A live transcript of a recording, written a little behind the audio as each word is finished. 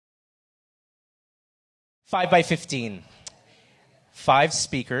5 by 15. 5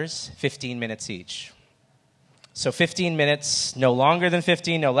 speakers, 15 minutes each. So 15 minutes, no longer than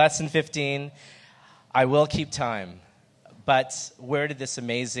 15, no less than 15. I will keep time. But where did this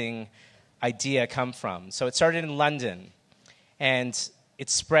amazing idea come from? So it started in London, and it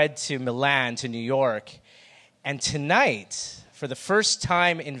spread to Milan, to New York. And tonight, for the first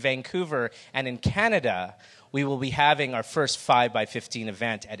time in Vancouver and in Canada, we will be having our first 5 by 15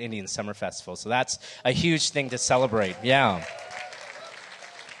 event at Indian Summer Festival. So that's a huge thing to celebrate. Yeah.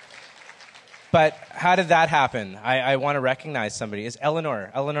 But how did that happen? I want to recognize somebody. Is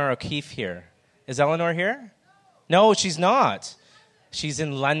Eleanor O'Keefe here? Is Eleanor here? No, she's not. She's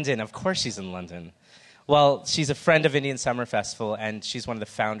in London. Of course she's in London. Well, she's a friend of Indian Summer Festival, and she's one of the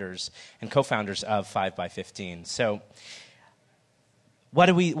founders and co-founders of 5 by 15. So what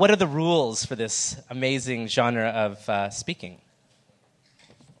are the rules for this amazing genre of speaking?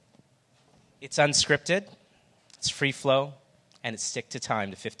 It's unscripted, it's free flow, and it's stick to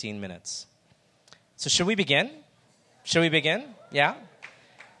time to 15 minutes. So should we begin? Yeah?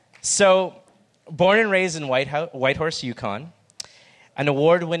 So, born and raised in Whitehorse, Yukon, an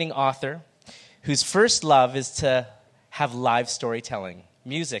award-winning author whose first love is to have live storytelling,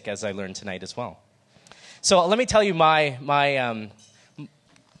 music, as I learned tonight as well. So let me tell you my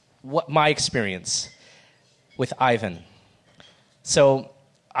experience with Ivan. So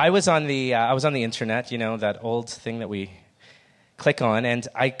I was on the internet, you know, that old thing that we click on, and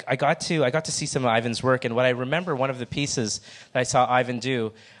I got to see some of Ivan's work. And what I remember, one of the pieces that I saw Ivan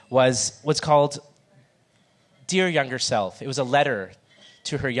do was what's called Dear Younger Self. It was a letter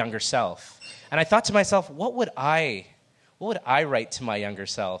to her younger self. And I thought to myself, what would I write to my younger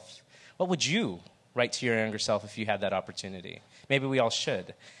self? What would you write to your younger self if you had that opportunity? Maybe we all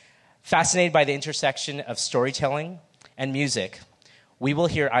should. Fascinated by the intersection of storytelling and music, we will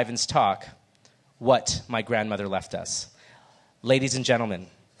hear Ivan's talk, What My Grandmother Left Us. Ladies and gentlemen,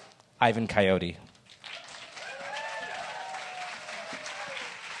 Ivan Coyote.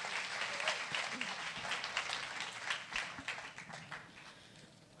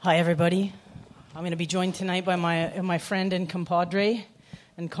 Hi, everybody. I'm going to be joined tonight by my friend and compadre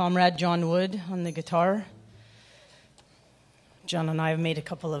and comrade John Wood on the guitar. John and I have made a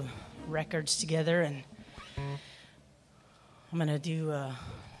couple of records together, and I'm going to do a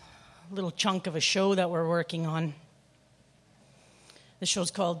little chunk of a show that we're working on. The show's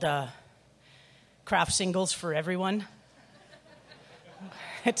called Craft Singles for Everyone.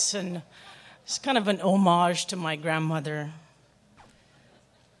 It's kind of an homage to my grandmother.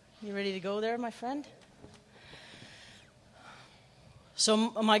 You ready to go there, my friend? So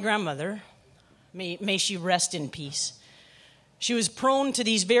my grandmother, may she rest in peace, she was prone to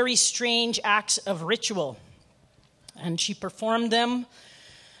these very strange acts of ritual. And she performed them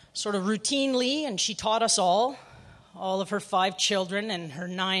sort of routinely, and she taught us all of her 5 children and her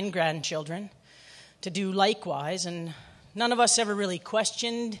 9 grandchildren, to do likewise. And none of us ever really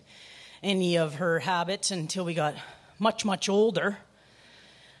questioned any of her habits until we got much, much older.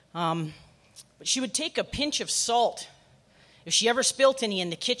 But she would take a pinch of salt. If she ever spilt any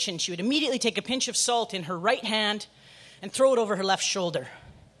in the kitchen, she would immediately take a pinch of salt in her right hand and throw it over her left shoulder.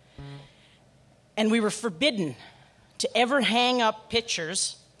 And we were forbidden to ever hang up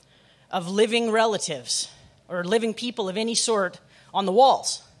pictures of living relatives or living people of any sort on the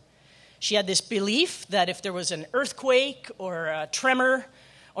walls. She had this belief that if there was an earthquake or a tremor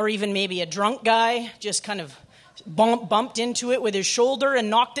or even maybe a drunk guy just kind of bumped into it with his shoulder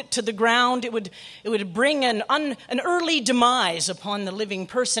and knocked it to the ground, it would bring an early demise upon the living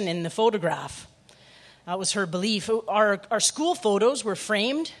person in the photograph. That was her belief. Our school photos were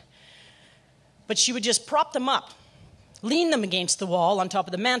framed, but she would just prop them up, lean them against the wall on top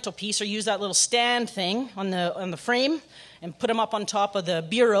of the mantelpiece, or use that little stand thing on the frame and put them up on top of the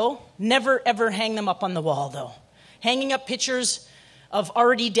bureau. Never, ever hang them up on the wall, though. Hanging up pictures of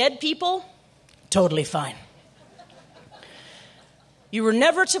already dead people, totally fine. You were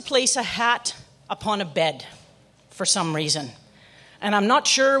never to place a hat upon a bed for some reason. And I'm not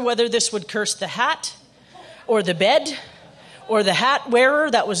sure whether this would curse the hat or the bed or the hat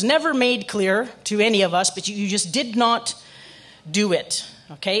wearer. That was never made clear to any of us, but you just did not do it,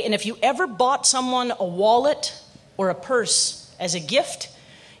 okay? And if you ever bought someone a wallet or a purse as a gift,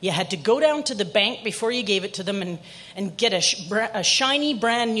 you had to go down to the bank before you gave it to them and get a shiny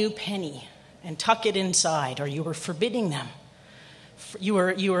brand new penny and tuck it inside, or you were forbidding them. You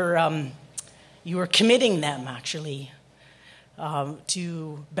were committing them, actually,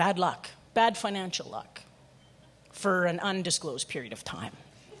 to bad luck, bad financial luck, for an undisclosed period of time,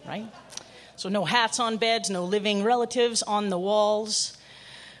 right? So no hats on beds, no living relatives on the walls,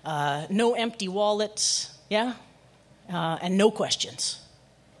 no empty wallets, Yeah? And no questions.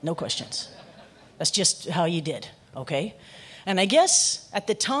 No questions. That's just how you did, okay? And I guess at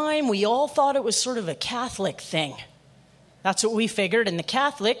the time we all thought it was sort of a Catholic thing. That's what we figured. And the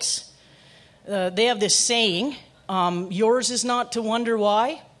Catholics, they have this saying, yours is not to wonder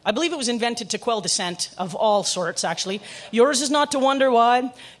why. I believe it was invented to quell dissent of all sorts, actually. Yours is not to wonder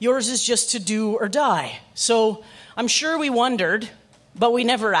why. Yours is just to do or die. So I'm sure we wondered, but we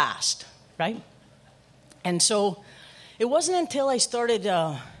never asked, right? And so it wasn't until I started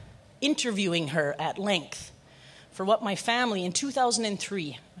interviewing her at length for what my family, in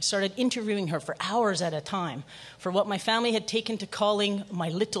 2003, I started interviewing her for hours at a time for what my family had taken to calling my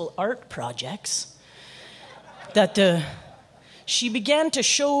little art projects, that she began to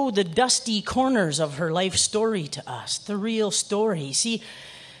show the dusty corners of her life story to us, the real story. See,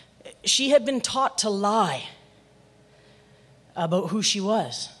 she had been taught to lie about who she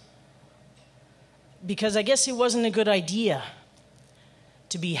was, because I guess it wasn't a good idea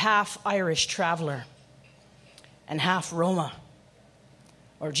to be half Irish traveler and half Roma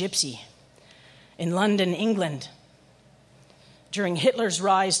or Gypsy in London, England, during Hitler's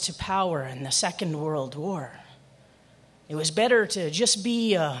rise to power in the Second World War. It was better to just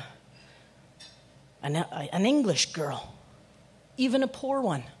be an English girl, even a poor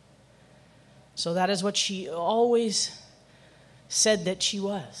one. So that is what she always said that she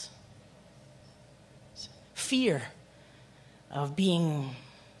was. Fear of being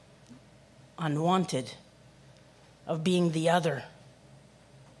unwanted, of being the other,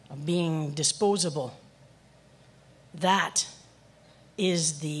 of being disposable. That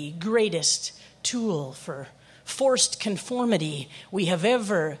is the greatest tool for forced conformity we have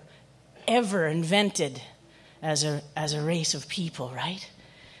ever invented as a race of people, right?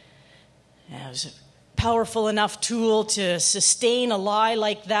 It was a powerful enough tool to sustain a lie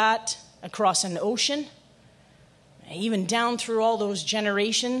like that across an ocean, even down through all those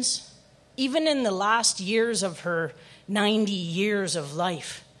generations. Even in the last years of her 90 years of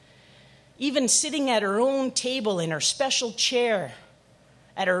life, even sitting at her own table in her special chair,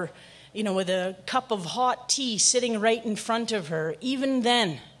 at her, with a cup of hot tea sitting right in front of her, even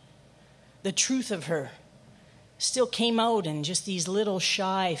then, the truth of her still came out in just these little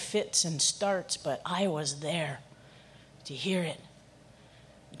shy fits and starts, but I was there to hear it,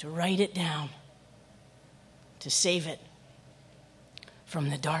 to write it down, to save it from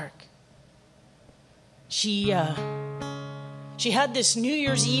the dark. She had this New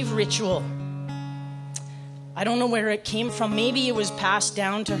Year's Eve ritual. I don't know where it came from. Maybe it was passed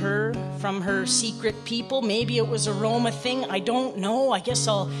down to her from her secret people. Maybe it was a Roma thing. I don't know. I guess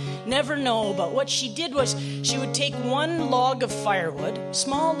I'll never know. But what she did was she would take one log of firewood,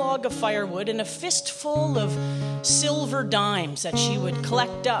 small log of firewood, and a fistful of silver dimes that she would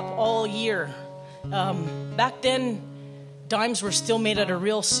collect up all year. Back then, dimes were still made out of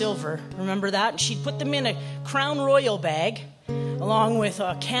real silver. Remember that? And she'd put them in a Crown Royal bag along with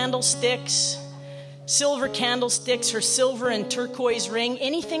candlesticks, silver candlesticks, her silver and turquoise ring,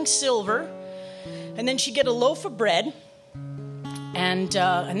 anything silver. And then she'd get a loaf of bread, and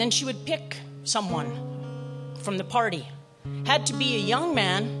then she would pick someone from the party. Had to be a young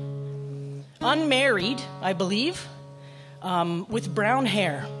man, unmarried, I believe, with brown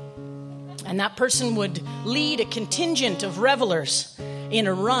hair. And that person would lead a contingent of revelers in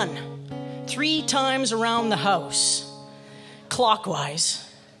a run 3 times around the house, clockwise,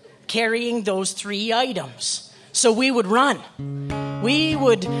 carrying those 3 items. So we would run. We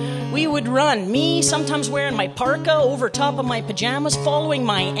would run. Me sometimes wearing my parka over top of my pajamas, following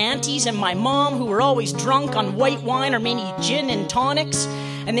my aunties and my mom, who were always drunk on white wine or maybe gin and tonics.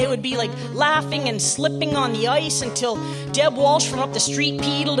 And they would be like laughing and slipping on the ice until Deb Walsh from up the street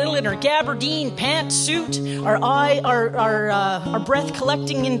peed a little in her gabardine pantsuit, our breath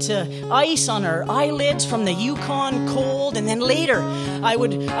collecting into ice on our eyelids from the Yukon cold. And then later, I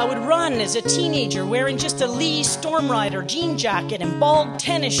would run as a teenager wearing just a Lee Stormrider jean jacket and bald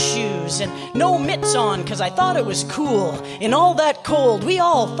tennis shoes and no mitts on because I thought it was cool. In all that cold, we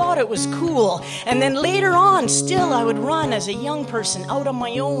all thought it was cool. And then later on, still I would run as a young person out on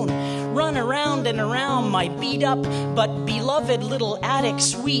my own, run around and around my beat up but beloved little attic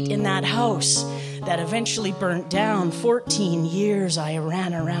suite in that house that eventually burnt down. 14 years I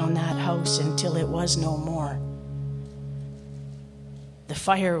ran around that house until it was no more. The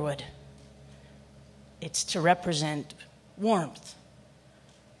firewood, it's to represent warmth,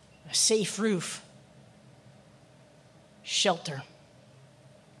 a safe roof, shelter.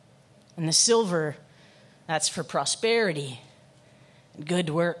 And the silver, that's for prosperity, good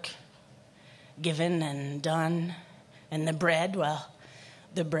work, given and done. And the bread, well,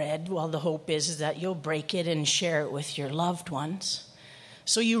 the bread. Well, the hope is that you'll break it and share it with your loved ones.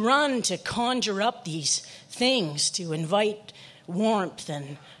 So you run to conjure up these things to invite warmth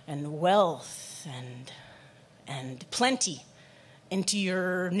and wealth and plenty into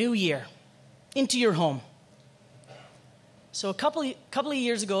your new year, into your home. So a couple of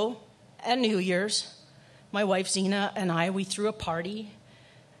years ago, at New Year's, my wife Zena and we threw a party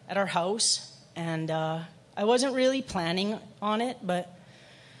at our house, and I wasn't really planning on it, but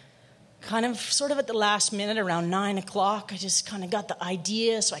sort of at the last minute, around 9 o'clock, I just kind of got the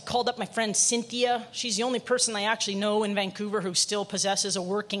idea. So I called up my friend Cynthia. She's the only person I actually know in Vancouver who still possesses a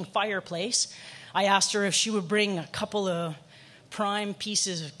working fireplace. I asked her if she would bring a couple of prime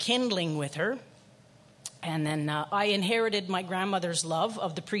pieces of kindling with her. And then I inherited my grandmother's love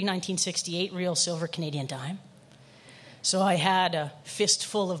of the pre-1968 real silver Canadian dime. So I had a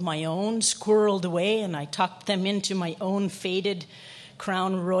fistful of my own squirreled away, and I tucked them into my own faded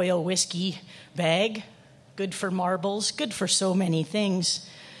Crown Royal whiskey bag. Good for marbles, good for so many things.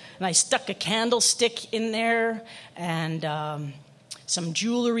 And I stuck a candlestick in there, and some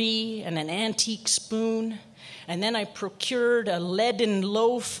jewelry, and an antique spoon. And then I procured a leaden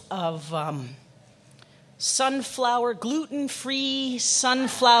loaf of gluten-free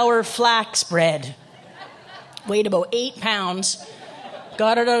sunflower flax bread. Weighed about 8 pounds.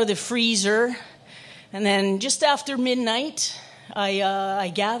 Got it out of the freezer. And then just after midnight,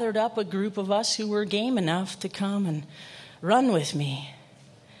 I gathered up a group of us who were game enough to come and run with me.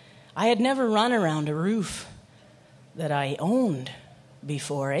 I had never run around a roof that I owned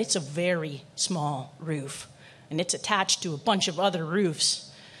before. It's a very small roof, and it's attached to a bunch of other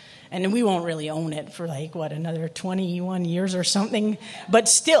roofs. And we won't really own it for another 21 years or something, but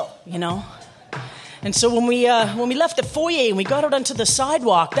still, And so when we left the foyer and we got out onto the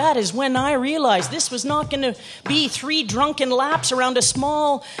sidewalk, that is when I realized this was not going to be 3 drunken laps around a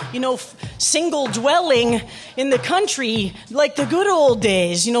small, single dwelling in the country like the good old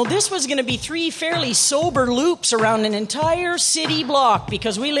days. This was going to be 3 fairly sober loops around an entire city block,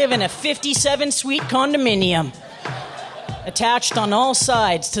 because we live in a 57-suite condominium attached on all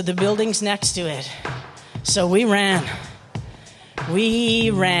sides to the buildings next to it. So we ran.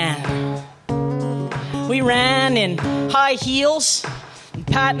 We ran in high heels, and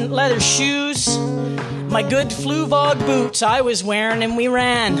patent leather shoes, my good Fluvog boots I was wearing, and we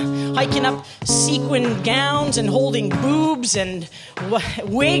ran, hiking up sequined gowns and holding boobs and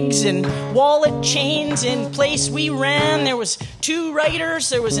wigs and wallet chains in place. We ran. There was 2 writers.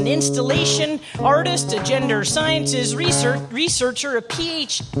 There was an installation artist, a gender sciences researcher, a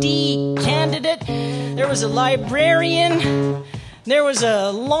PhD candidate. There was a librarian. There was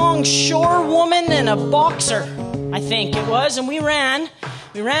a longshore woman and a boxer, I think it was, and we ran.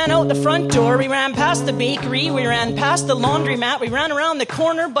 We ran out the front door. We ran past the bakery. We ran past the laundromat. We ran around the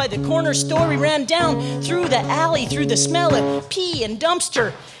corner by the corner store. We ran down through the alley, through the smell of pee and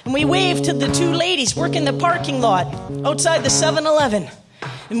dumpster. And we waved to the 2 ladies working the parking lot outside the 7-Eleven.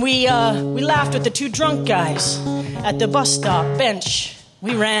 And we laughed with the 2 drunk guys at the bus stop bench.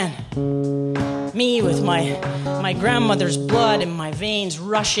 We ran. Me with my grandmother's blood in my veins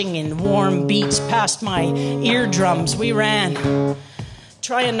rushing in warm beats past my eardrums. We ran,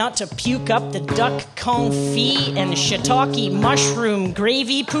 trying not to puke up the duck confit and shiitake mushroom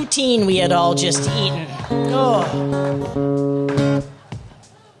gravy poutine we had all just eaten. Oh.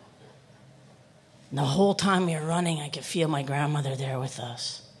 And the whole time we were running, I could feel my grandmother there with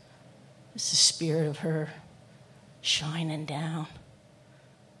us. It's the spirit of her shining down.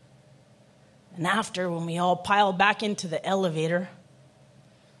 And after, when we all piled back into the elevator,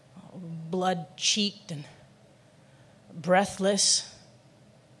 blood-cheeked and breathless,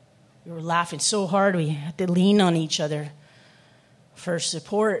 we were laughing so hard we had to lean on each other for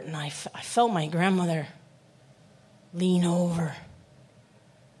support. And I felt my grandmother lean over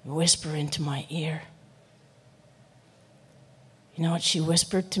and whisper into my ear. You know what she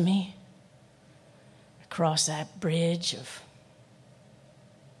whispered to me? Across that bridge of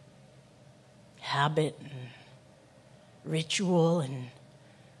habit and ritual and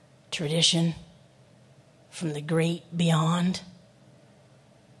tradition from the great beyond.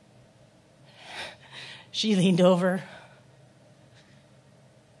 She leaned over.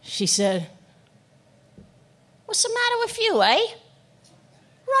 She said, "What's the matter with you, eh?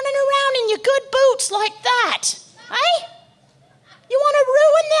 Running around in your good boots like that, eh? You want to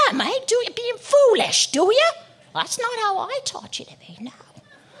ruin them, eh? Do you being foolish, do you? That's not how I taught you to be, no.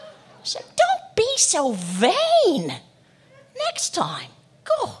 So don't be so vain. Next time,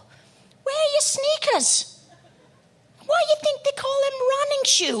 go, wear your sneakers. Why do you think they call them running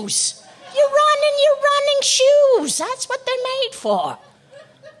shoes? You run in your running shoes. That's what they're made for.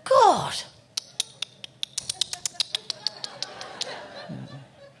 God.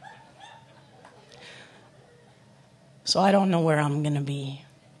 So I don't know where I'm going to be.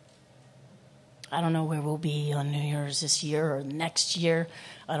 I don't know where we'll be on New Year's this year or next year.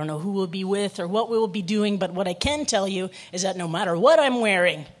 I don't know who we'll be with or what we will be doing, but what I can tell you is that no matter what I'm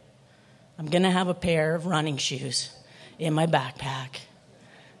wearing, I'm going to have a pair of running shoes in my backpack,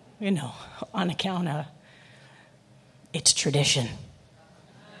 you know, on account of it's tradition.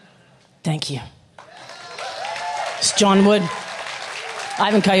 Thank you. It's John Wood,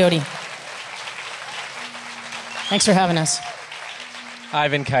 Ivan Coyote. Thanks for having us.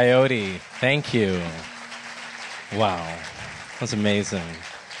 Ivan Coyote, thank you. Wow, that was amazing.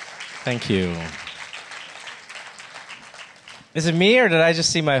 Thank you. Is it me, or did I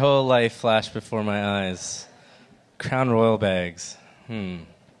just see my whole life flash before my eyes? Crown Royal bags.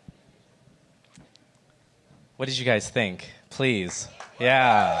 What did you guys think? Please.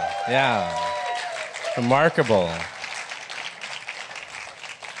 Yeah. Remarkable.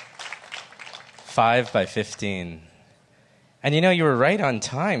 5 by 15. And you know, you were right on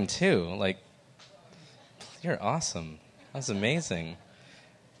time, too. Like, you're awesome. That was amazing.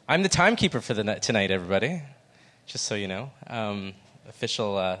 I'm the timekeeper for tonight, everybody. Just so you know.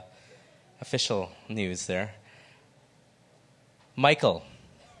 Official news there. Michael.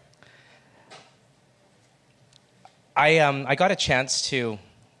 I got a chance to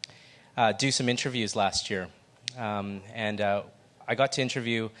do some interviews last year. And I got to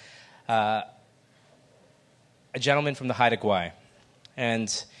interview a gentleman from the Haida Gwaii.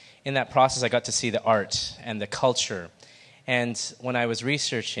 And in that process, I got to see the art and the culture. And when I was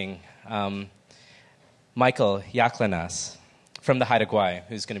researching Michael Yahgulanaas from the Haida Gwaii,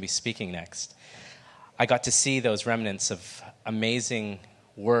 who's going to be speaking next, I got to see those remnants of amazing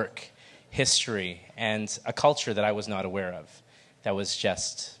work, history, and a culture that I was not aware of, that was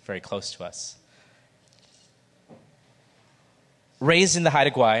just very close to us. Raised in the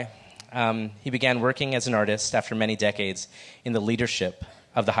Haida Gwaii, he began working as an artist after many decades in the leadership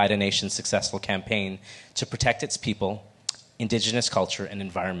of the Haida Nation's successful campaign to protect its people, indigenous culture, and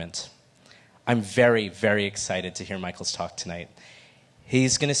environment. I'm very, very excited to hear Michael's talk tonight.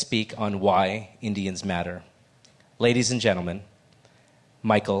 He's going to speak on why Indians matter. Ladies and gentlemen,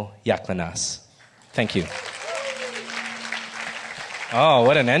 Michael Yahgulanaas. Thank you. Oh,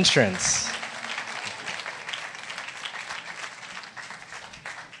 what an entrance.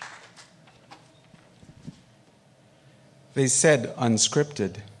 They said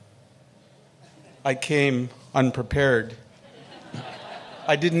unscripted. I came unprepared.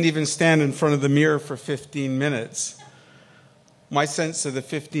 I didn't even stand in front of the mirror for 15 minutes. My sense of the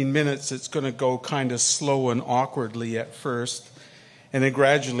 15 minutes, it's going to go kind of slow and awkwardly at first. And then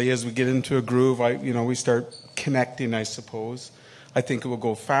gradually, as we get into a groove, we start connecting, I suppose. I think it will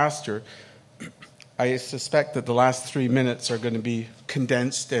go faster. I suspect that the last 3 minutes are going to be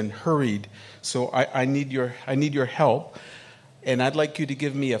condensed and hurried. So I need your help. And I'd like you to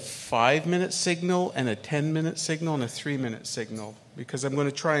give me a 5-minute signal and a 10-minute signal and a 3-minute signal, because I'm going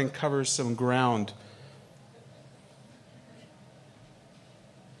to try and cover some ground.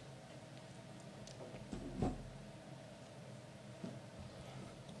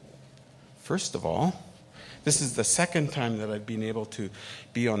 First of all, this is the second time that I've been able to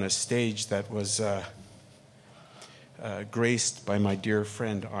be on a stage that was graced by my dear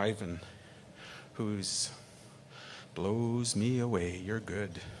friend Ivan, who's blows me away. You're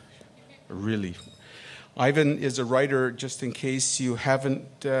good. Really. Ivan is a writer, just in case you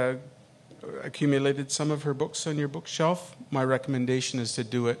haven't accumulated some of her books on your bookshelf. My recommendation is to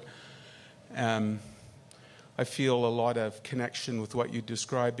do it. I feel a lot of connection with what you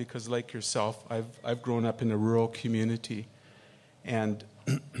described because, like yourself, I've grown up in a rural community. And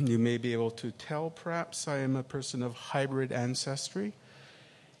you may be able to tell, perhaps, I am a person of hybrid ancestry.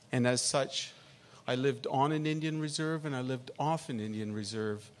 And as such, I lived on an Indian reserve and I lived off an Indian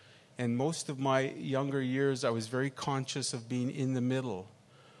reserve. And most of my younger years, I was very conscious of being in the middle,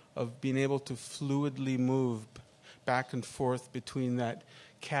 of being able to fluidly move back and forth between that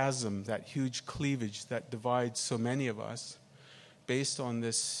chasm, that huge cleavage that divides so many of us, based on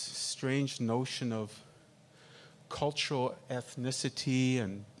this strange notion of cultural ethnicity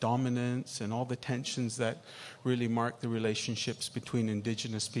and dominance and all the tensions that really mark the relationships between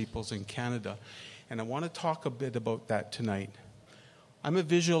Indigenous peoples in Canada. And I want to talk a bit about that tonight. I'm a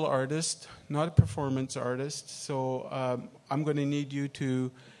visual artist, not a performance artist, so I'm going to need you to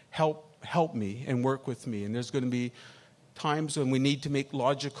help me and work with me. And there's going to be times when we need to make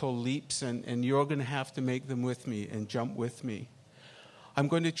logical leaps, and you're going to have to make them with me and jump with me. I'm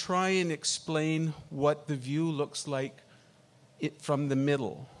going to try and explain what the view looks like from the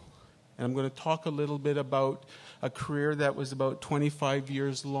middle. And I'm going to talk a little bit about a career that was about 25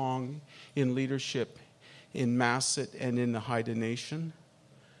 years long in leadership in Masset and in the Haida Nation.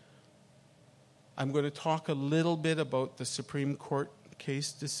 I'm going to talk a little bit about the Supreme Court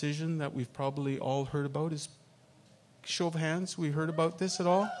case decision that we've probably all heard about. Show of hands, we heard about this at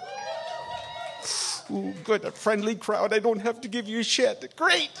all? Ooh, good, a friendly crowd. I don't have to give you shit.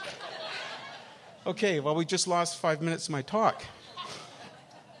 Great. Okay, well, we just lost 5 minutes of my talk.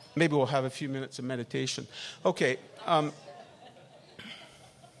 Maybe we'll have a few minutes of meditation. Okay. And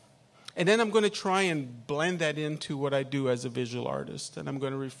then I'm going to try and blend that into what I do as a visual artist. And I'm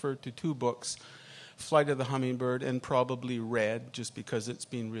going to refer to two books, Flight of the Hummingbird and probably Red, just because it's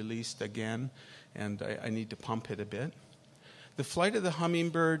been released again, and I need to pump it a bit. The Flight of the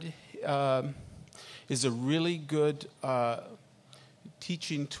Hummingbird is a really good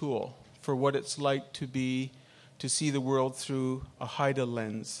teaching tool for what it's like to see the world through a Haida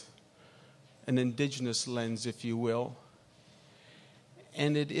lens, an indigenous lens, if you will.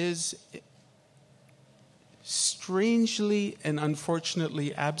 And it is strangely and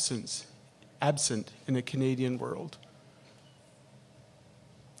unfortunately absent in a Canadian world.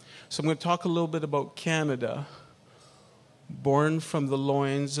 So I'm going to talk a little bit about Canada, born from the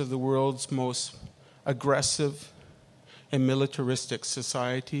loins of the world's most aggressive and militaristic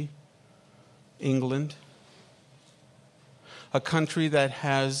society, England. A country that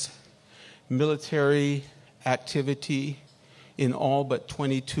has military activity in all but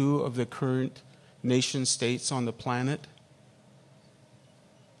 22 of the current nation states on the planet.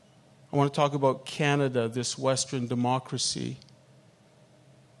 I want to talk about Canada, this Western democracy.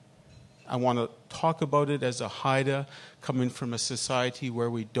 I want to talk about it as a Haida coming from a society where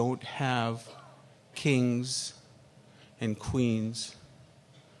we don't have kings and queens.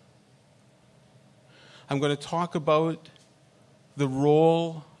 I'm going to talk about the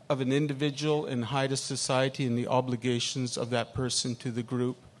role of an individual in Haida society and the obligations of that person to the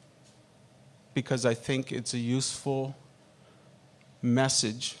group, because I think it's a useful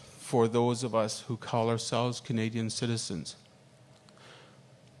message for those of us who call ourselves Canadian citizens.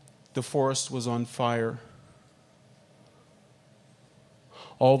 The forest was on fire.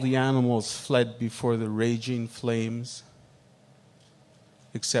 All the animals fled before the raging flames,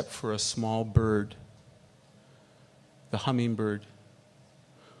 except for a small bird. The hummingbird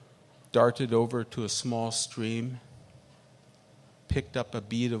darted over to a small stream, picked up a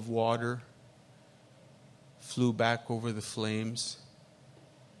bead of water, flew back over the flames,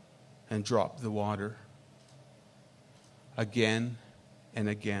 and dropped the water again and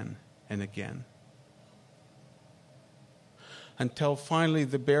again and again. Until finally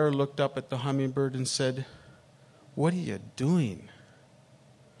the bear looked up at the hummingbird and said, "What are you doing?"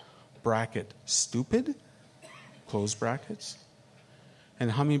 Bracket, stupid? Close brackets.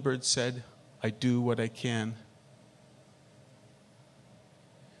 And hummingbird said, "I do what I can."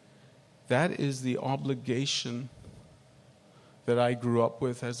 That is the obligation that I grew up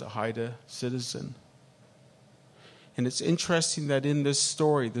with as a Haida citizen. And it's interesting that in this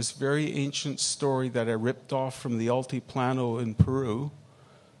story, this very ancient story that I ripped off from the Altiplano in Peru,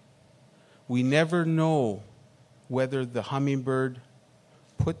 we never know whether the hummingbird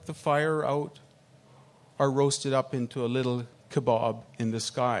put the fire out or roasted up into a little kebab in the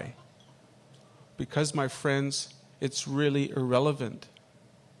sky. Because, my friends, it's really irrelevant.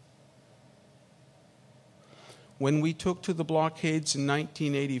 When we took to the blockades in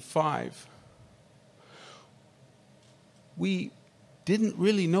 1985, we didn't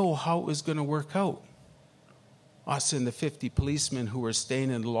really know how it was going to work out. Us and the 50 policemen who were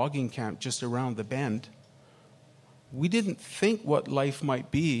staying in the logging camp just around the bend, we didn't think what life might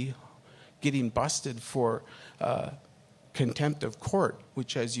be getting busted for contempt of court,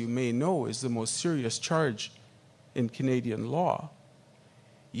 which, as you may know, is the most serious charge in Canadian law.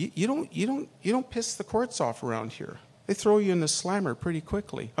 You don't piss the courts off around here. They throw you in the slammer pretty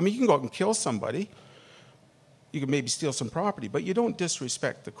quickly. I mean, you can go out and kill somebody. You can maybe steal some property, but you don't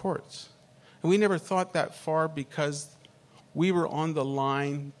disrespect the courts. And we never thought that far because we were on the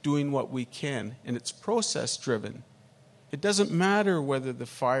line doing what we can, and it's process-driven. It doesn't matter whether the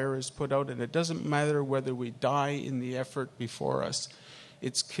fire is put out, and it doesn't matter whether we die in the effort before us.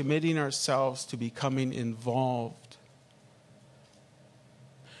 It's committing ourselves to becoming involved.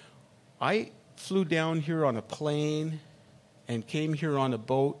 I flew down here on a plane and came here on a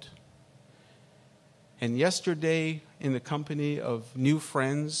boat. And yesterday, in the company of new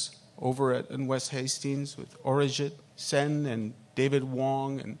friends over in West Hastings with Originated, Sen and David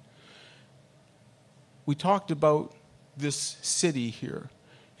Wong, and we talked about this city here.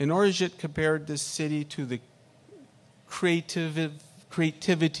 And Originated compared this city to the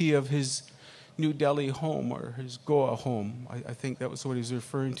creativity of his New Delhi home or his Goa home. I think that was what he was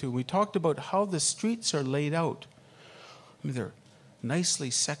referring to. We talked about how the streets are laid out. I mean, they're nicely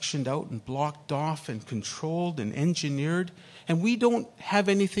sectioned out and blocked off and controlled and engineered, and we don't have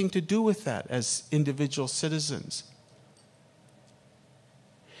anything to do with that as individual citizens.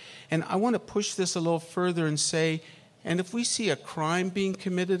 And I want to push this a little further and say, and if we see a crime being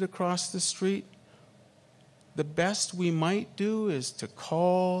committed across the street, the best we might do is to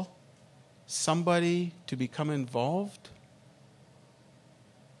call somebody to become involved.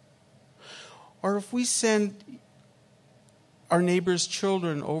 Or if we send our neighbors'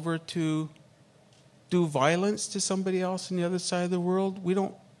 children over to do violence to somebody else on the other side of the world, we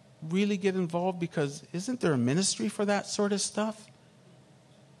don't really get involved because isn't there a ministry for that sort of stuff?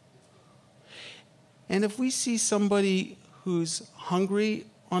 And if we see somebody who's hungry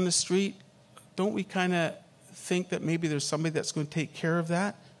on the street, don't we kind of think that maybe there's somebody that's going to take care of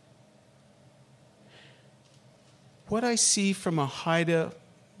that? What I see from a hybrid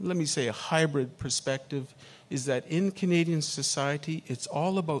perspective is that in Canadian society, it's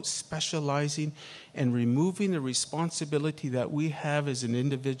all about specializing and removing the responsibility that we have as an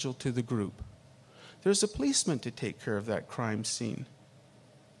individual to the group. There's a policeman to take care of that crime scene.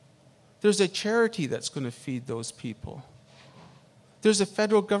 There's a charity that's going to feed those people. There's a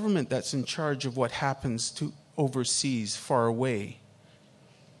federal government that's in charge of what happens to overseas, far away,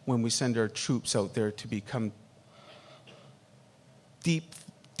 when we send our troops out there to become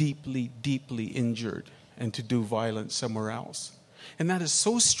deeply injured and to do violence somewhere else. And that is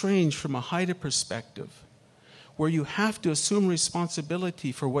so strange from a Haida perspective, where you have to assume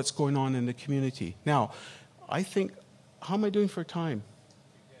responsibility for what's going on in the community. Now, I think, how am I doing for time?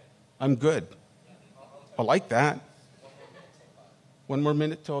 I'm good. I like that. One more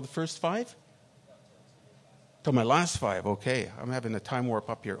minute till the first 5? Till my last 5. Okay, I'm having a time warp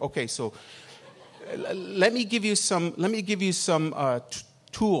up here. Okay, so let me give you some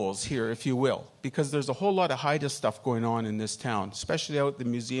tools here, if you will, because there's a whole lot of Haida stuff going on in this town, especially out at the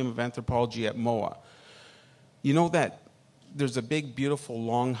Museum of Anthropology at MOA. You know that there's a big, beautiful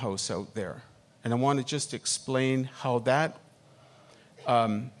longhouse out there, and I want to just explain how that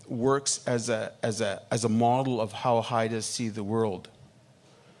works as a model of how Haidas see the world.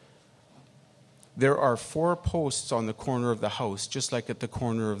 There are 4 posts on the corner of the house, just like at the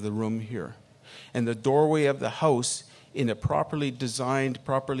corner of the room here. And the doorway of the house, in a properly designed,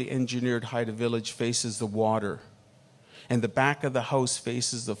 properly engineered Haida village, faces the water. And the back of the house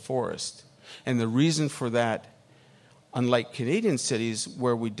faces the forest. And the reason for that, unlike Canadian cities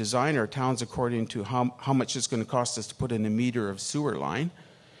where we design our towns according to how much it's going to cost us to put in a meter of sewer line,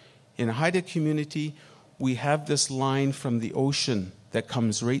 in a Haida community, we have this line from the ocean that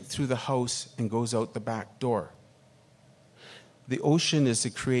comes right through the house and goes out the back door. The ocean is the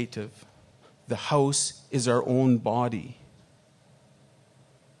creative. The house is our own body.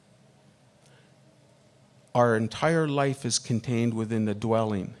 Our entire life is contained within the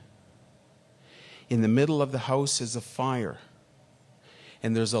dwelling. In the middle of the house is a fire.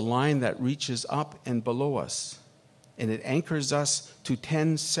 And there's a line that reaches up and below us. And it anchors us to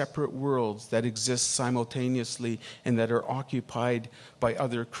 10 separate worlds that exist simultaneously and that are occupied by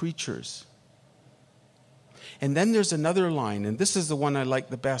other creatures. And then there's another line, and this is the one I like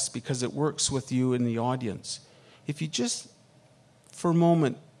the best because it works with you in the audience. If you just, for a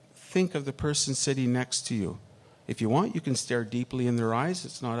moment, think of the person sitting next to you. If you want, you can stare deeply in their eyes.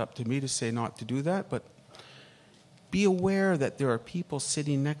 It's not up to me to say not to do that, but be aware that there are people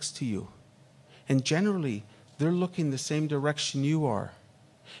sitting next to you. And generally, they're looking the same direction you are.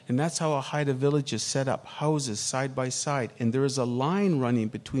 And that's how a Haida village is set up, houses side by side. And there is a line running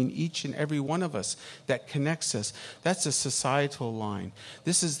between each and every one of us that connects us. That's a societal line.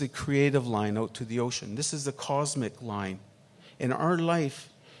 This is the creative line out to the ocean. This is the cosmic line. And our life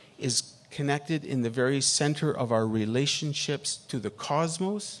is connected in the very center of our relationships to the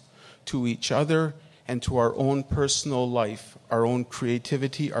cosmos, to each other, and to our own personal life, our own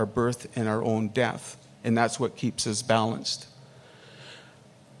creativity, our birth, and our own death. And that's what keeps us balanced.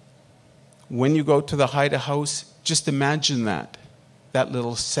 When you go to the Haida house, just imagine that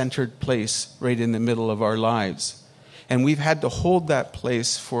little centered place right in the middle of our lives. And we've had to hold that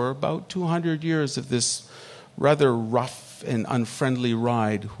place for about 200 years of this rather rough and unfriendly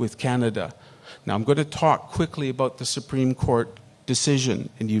ride with Canada. Now, I'm going to talk quickly about the Supreme Court decision.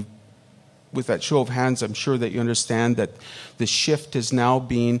 And with that show of hands, I'm sure that you understand that the shift is now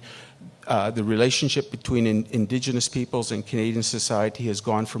being the relationship between Indigenous peoples and Canadian society has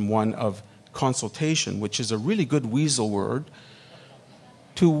gone from one of consultation, which is a really good weasel word,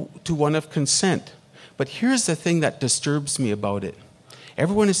 to one of consent. But here's the thing that disturbs me about it.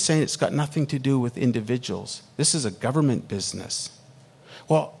 Everyone is saying it's got nothing to do with individuals. This is a government business.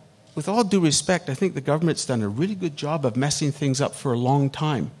 Well, with all due respect, I think the government's done a really good job of messing things up for a long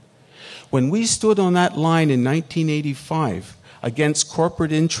time. When we stood on that line in 1985 against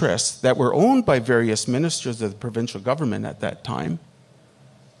corporate interests that were owned by various ministers of the provincial government at that time,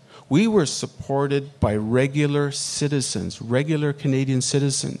 we were supported by regular citizens, regular Canadian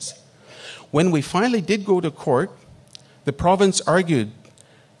citizens. When we finally did go to court, the province argued,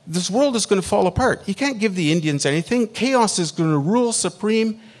 this world is going to fall apart. You can't give the Indians anything. Chaos is going to rule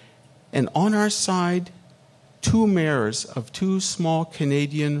supreme. And on our side, 2 mayors of 2 small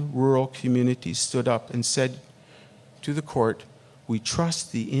Canadian rural communities stood up and said to the court, we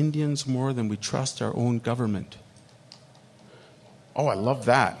trust the Indians more than we trust our own government. Oh, I love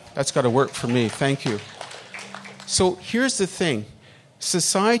that. That's got to work for me. Thank you. So here's the thing.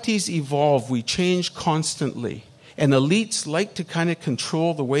 Societies evolve. We change constantly. And elites like to kind of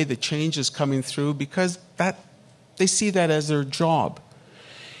control the way the change is coming through because they see that as their job.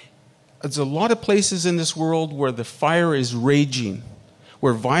 There's a lot of places in this world where the fire is raging,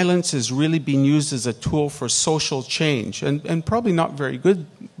 where violence is really being used as a tool for social change. And probably not very good,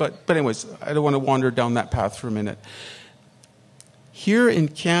 but anyways, I don't want to wander down that path for a minute. Here in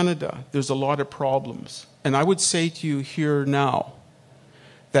Canada, there's a lot of problems. And I would say to you here now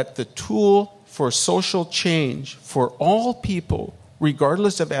that the tool for social change for all people,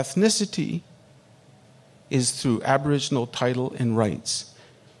 regardless of ethnicity, is through Aboriginal title and rights.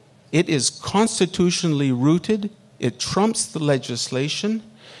 It is constitutionally rooted. It trumps the legislation.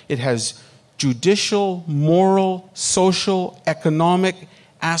 It has judicial, moral, social, economic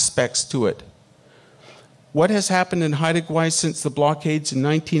aspects to it. What has happened in Haida since the blockades in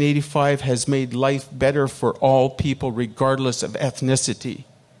 1985 has made life better for all people, regardless of ethnicity.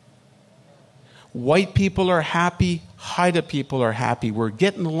 White people are happy. Haida people are happy. We're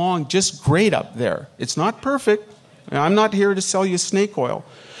getting along just great up there. It's not perfect. I'm not here to sell you snake oil.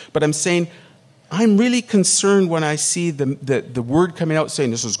 But I'm saying, I'm really concerned when I see the word coming out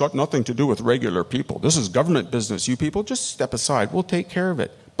saying this has got nothing to do with regular people. This is government business. You people, just step aside. We'll take care of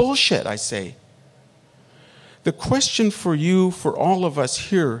it. Bullshit, I say. The question for you, for all of us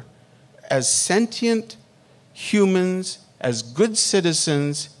here, as sentient humans, as good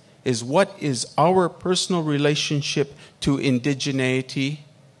citizens, is what is our personal relationship to indigeneity?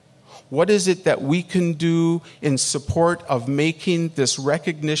 What is it that we can do in support of making this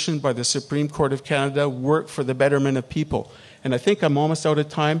recognition by the Supreme Court of Canada work for the betterment of people? And I think I'm almost out of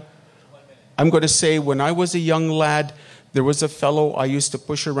time. I'm going to say, when I was a young lad, there was a fellow I used to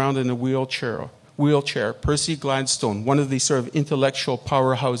push around in a wheelchair, Percy Gladstone, one of the sort of intellectual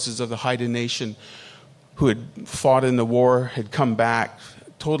powerhouses of the Haida Nation, who had fought in the war, had come back,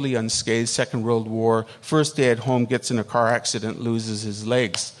 totally unscathed, Second World War. First day at home, gets in a car accident, loses his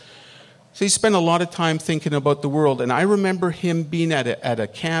legs. So he spent a lot of time thinking about the world. And I remember him being at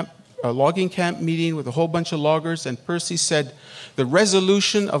a logging camp meeting with a whole bunch of loggers, and Percy said, the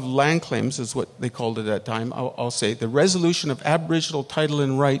resolution of land claims, is what they called it at that time, I'll say, the resolution of Aboriginal title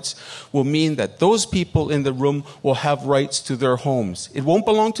and rights will mean that those people in the room will have rights to their homes. It won't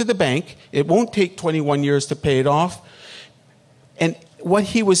belong to the bank. It won't take 21 years to pay it off. And what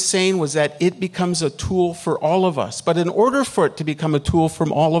he was saying was that it becomes a tool for all of us. But in order for it to become a tool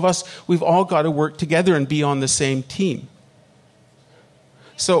from all of us, we've all got to work together and be on the same team.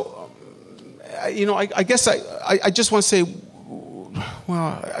 So, I guess I just want to say,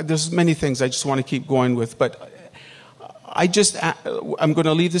 well, there's many things I just want to keep going with, but I'm going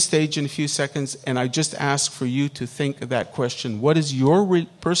to leave the stage in a few seconds, and I just ask for you to think of that question. What is your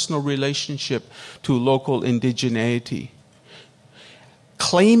personal relationship to local indigeneity?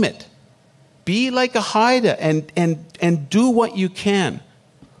 Claim it. Be like a Haida and do what you can.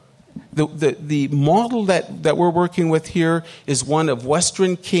 The model that we're working with here is one of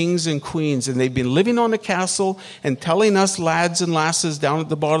Western kings and queens, and they've been living on a castle and telling us lads and lasses down at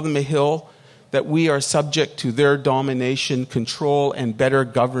the bottom of the hill that we are subject to their domination, control, and better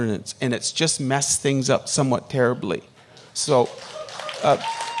governance. And it's just messed things up somewhat terribly. So...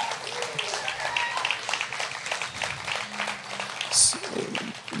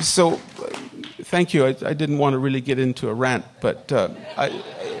 So, thank you. I didn't want to really get into a rant, but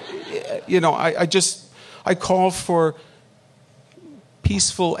I call for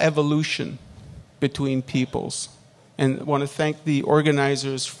peaceful evolution between peoples, and want to thank the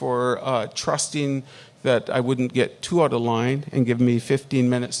organizers for trusting that I wouldn't get too out of line and give me 15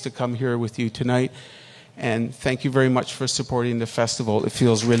 minutes to come here with you tonight. And thank you very much for supporting the festival. It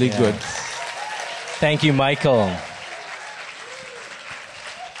feels really good. Thank you, Michael.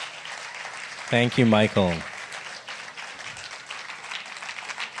 Thank you, Michael.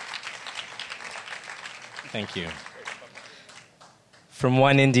 Thank you. From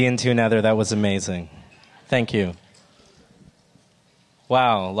one Indian to another, that was amazing. Thank you.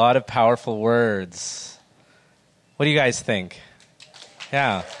 Wow, a lot of powerful words. What do you guys think?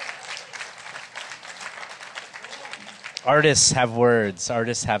 Yeah. Artists have words,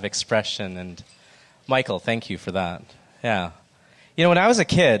 artists have expression, and Michael, thank you for that. Yeah. You know, when I was a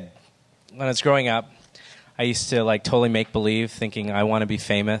kid, when I was growing up, I used to like totally make believe, thinking I want to be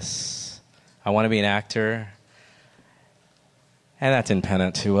famous, I want to be an actor. And that didn't pan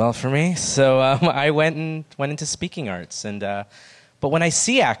out too well for me. So I went into speaking arts. But when I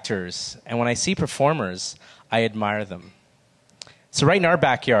see actors and when I see performers, I admire them. So right in our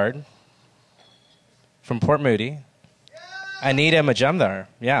backyard, from Port Moody, Anita Majumdar.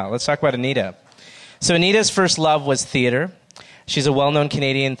 Yeah, let's talk about Anita. So Anita's first love was theater. She's a well-known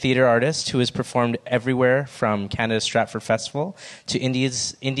Canadian theater artist who has performed everywhere from Canada's Stratford Festival to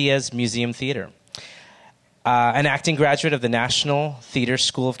India's Museum Theatre. An acting graduate of the National Theatre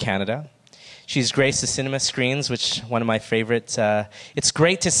School of Canada. She's graced the cinema screens, which one of my favorites. It's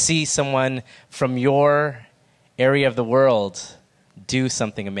great to see someone from your area of the world do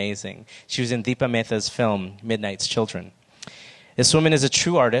something amazing. She was in Deepa Mehta's film, Midnight's Children. This woman is a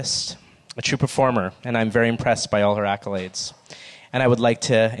true artist, a true performer, and I'm very impressed by all her accolades. And I would like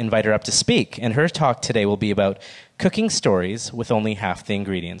to invite her up to speak. And her talk today will be about cooking stories with only half the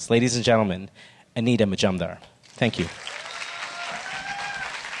ingredients. Ladies and gentlemen, Anita Majumdar. Thank you.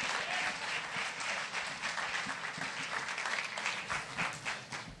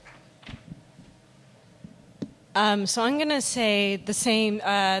 So I'm going to say the same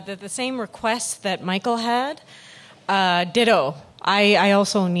request that Michael had. Ditto. I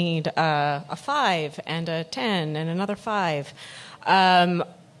also need a 5 and a 10 and another 5.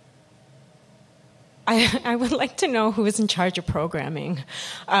 I would like to know who is in charge of programming,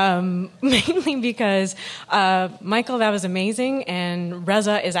 mainly because, Michael, that was amazing, and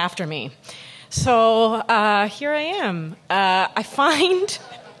Reza is after me. So here I am. I find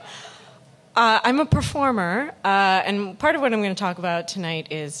I'm a performer, and part of what I'm going to talk about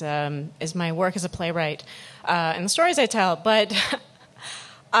tonight is my work as a playwright and the stories I tell. But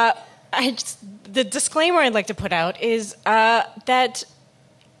the disclaimer I'd like to put out is that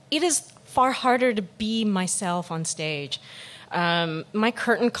it is far harder to be myself on stage. My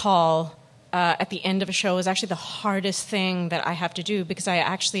curtain call at the end of a show is actually the hardest thing that I have to do because I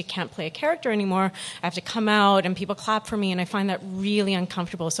actually can't play a character anymore. I have to come out and people clap for me, and I find that really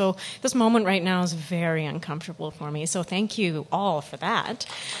uncomfortable. So this moment right now is very uncomfortable for me. So thank you all for that.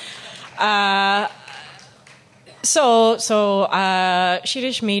 So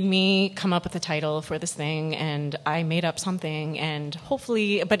Shirish made me come up with a title for this thing, and I made up something, and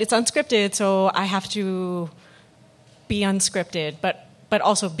hopefully, but it's unscripted, so I have to be unscripted, but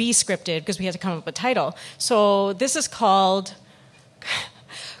also be scripted because we had to come up with a title. So this is called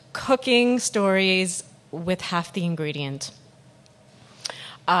Cooking Stories with Half the Ingredient,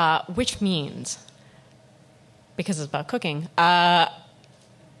 which means, because it's about cooking,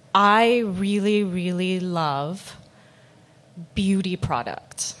 I really, really love beauty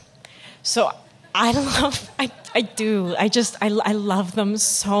products. So I love them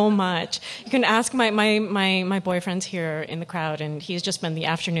so much. You can ask my boyfriend's here in the crowd, and he's just spent the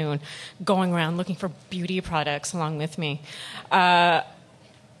afternoon going around looking for beauty products along with me. And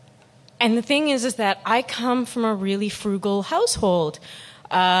the thing is that I come from a really frugal household.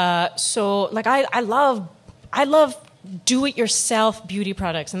 So like I love do-it-yourself beauty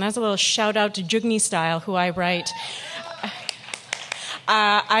products, and that's a little shout-out to Jugni Style, who I write.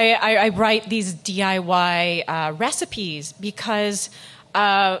 I write these DIY recipes because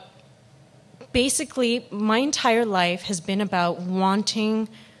basically my entire life has been about wanting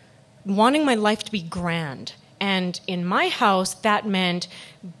my life to be grand. And in my house, that meant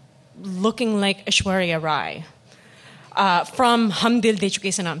looking like Aishwarya Rai from Hum Dil De Chuke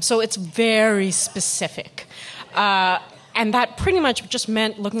Sanam. So it's very specific. And that pretty much just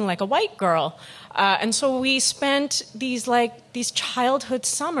meant looking like a white girl. And so we spent these childhood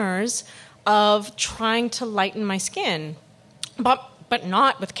summers of trying to lighten my skin, but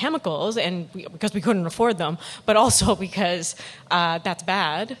not with chemicals, and because we couldn't afford them, but also because that's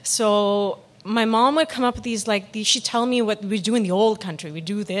bad. So my mom would come up with these she'd tell me what we do in the old country. We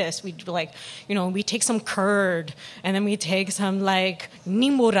do this. We do we take some curd, and then we take some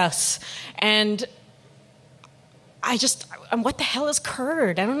nimburas, and what the hell is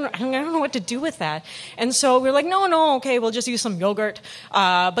curd? I don't know what to do with that. And so we were like, no, okay, we'll just use some yogurt,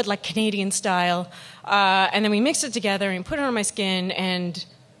 but like Canadian style. And then we mixed it together and put it on my skin, and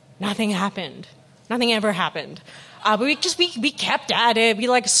nothing happened. Nothing ever happened. But we kept at it.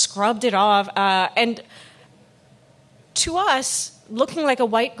 We scrubbed it off. And to us, looking like a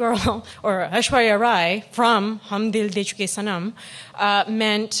white girl or Aishwarya Rai from Hum Dil De Chuke Sanam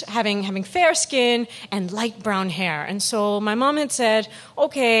meant having fair skin and light brown hair. And so my mom had said,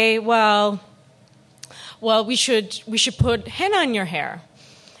 okay, well, we should put henna in your hair.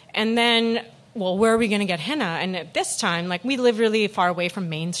 And then, well, where are we going to get henna? And at this time, like, we live really far away from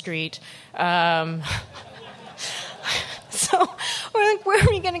Main Street. So we're like, where are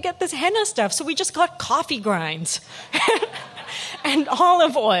we going to get this henna stuff? So we just got coffee grinds and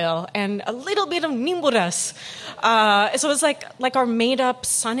olive oil and a little bit of nimburas. So it was like our made-up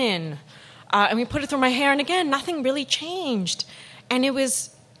sun-in. And we put it through my hair, and again, nothing really changed. And it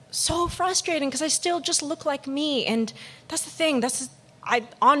was so frustrating because I still just look like me. And that's the thing.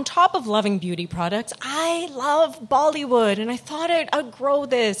 On top of loving beauty products, I love Bollywood, and I thought I'd outgrow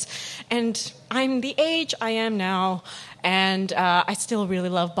this. And I'm the age I am now, and I still really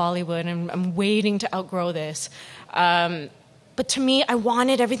love Bollywood, and I'm waiting to outgrow this. But to me, I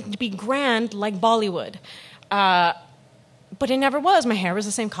wanted everything to be grand like Bollywood. But it never was. My hair was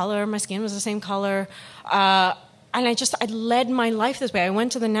the same color, my skin was the same color. And I led my life this way. I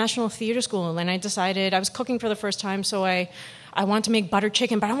went to the National Theatre School, and I decided I was cooking for the first time, so I wanted to make butter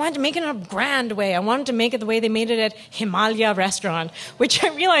chicken, but I wanted to make it in a grand way. I wanted to make it the way they made it at Himalaya restaurant, which I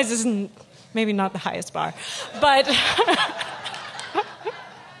realize is maybe not the highest bar. But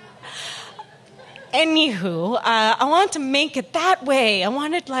anywho, I wanted to make it that way. I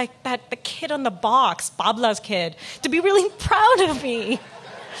wanted like the kid on the box, Babla's kid, to be really proud of me.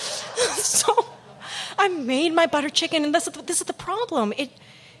 So I made my butter chicken, and this is the problem.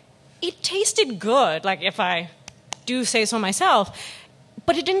 It tasted good, like if I do say so myself,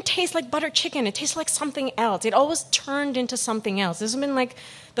 but it didn't taste like butter chicken. It tasted like something else. It always turned into something else. This has been like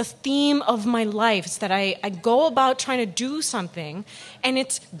the theme of my life, is that I go about trying to do something, and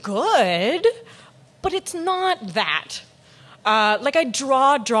it's good, but it's not that. Like I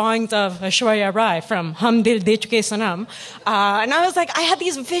draw drawings of Aishwarya Rai from Hum Dil De Chuke Sanam, and I was like, I had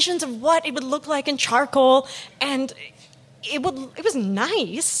these visions of what it would look like in charcoal, and it was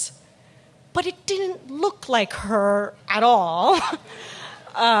nice, but it didn't look like her at all.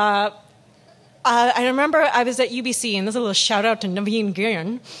 I remember I was at UBC, and there's a little shout out to Naveen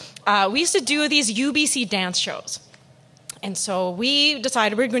Giran. We used to do these UBC dance shows. And so we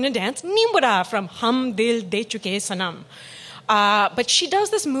decided we were going to dance Nimbura from Hum Dil De Chuke Sanam. But she does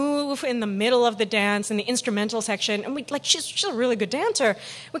this move in the middle of the dance in the instrumental section, and she's a really good dancer.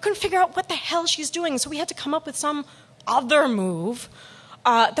 We couldn't figure out what the hell she's doing, so we had to come up with some other move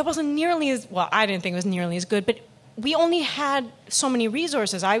that wasn't nearly as, well, I didn't think it was nearly as good, but we only had so many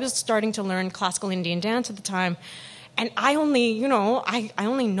resources. I was starting to learn classical Indian dance at the time, and I only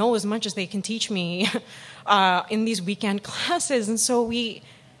know as much as they can teach me in these weekend classes, and so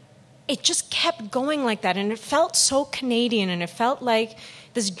it just kept going like that, and it felt so Canadian, and it felt like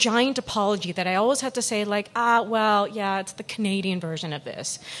this giant apology that I always had to say, like, well, yeah, it's the Canadian version of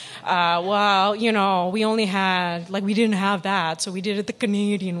this. Well, we only had, we didn't have that, so we did it the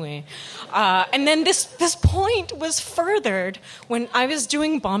Canadian way. And then this point was furthered when I was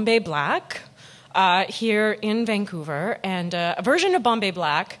doing Bombay Black here in Vancouver, and a version of Bombay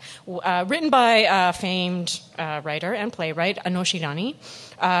Black written by famed writer and playwright Anoshi Rani.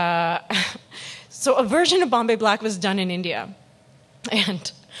 So a version of Bombay Black was done in India.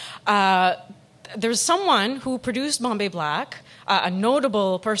 And there's someone who produced Bombay Black, a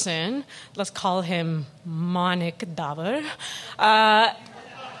notable person, let's call him Manik Davar.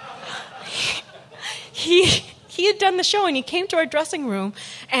 He had done the show, and he came to our dressing room,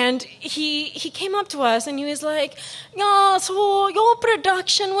 and he came up to us, and he was like, yeah, so your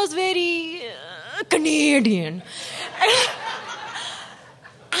production was very Canadian. And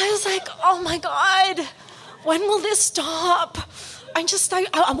I was like, oh my God, when will this stop? I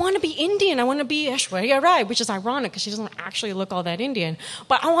want to be Indian. I want to be Aishwarya Rai, which is ironic because she doesn't actually look all that Indian.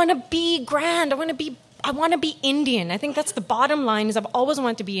 But I want to be grand. I want to be Indian. I think that's the bottom line, is I've always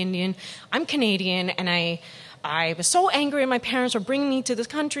wanted to be Indian. I'm Canadian, and I was so angry at my parents for bringing me to this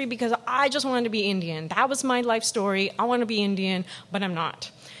country because I just wanted to be Indian. That was my life story. I want to be Indian, but I'm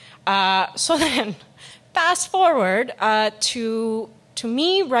not. So then, fast forward to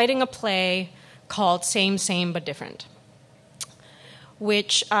me writing a play called Same, Same, But Different,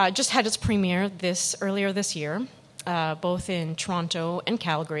 which just had its premiere earlier this year, both in Toronto and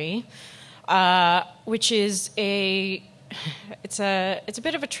Calgary, which is it's a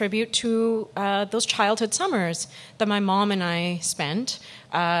bit of a tribute to those childhood summers that my mom and I spent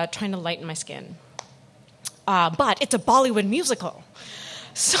trying to lighten my skin. But it's a Bollywood musical,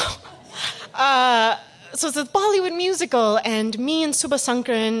 so it's a Bollywood musical, and me and Subha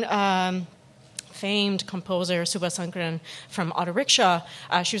Sankran famed composer Subha Sankaran from Auto Rickshaw.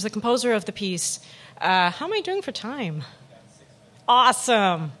 She was the composer of the piece. How am I doing for time?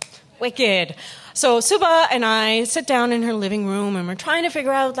 Awesome. Wicked. So Subha and I sit down in her living room and we're trying to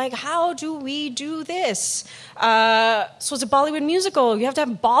figure out, like, how do we do this? So it's a Bollywood musical. You have to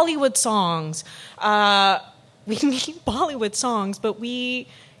have Bollywood songs. We need Bollywood songs, but we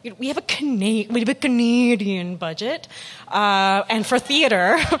have a Canadian budget. And for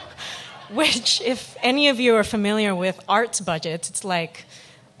theater, which, if any of you are familiar with arts budgets, it's like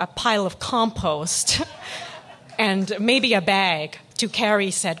a pile of compost and maybe a bag to carry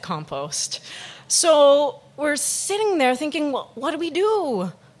said compost. So we're sitting there thinking, well, what do we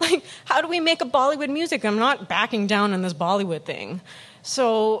do? Like, how do we make a Bollywood music? I'm not backing down on this Bollywood thing.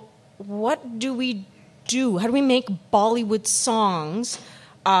 So what do we do? How do we make Bollywood songs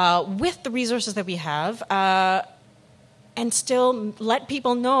with the resources that we have and still let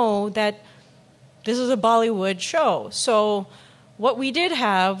people know that this is a Bollywood show? So what we did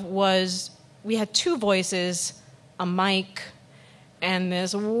have was we had two voices, a mic, and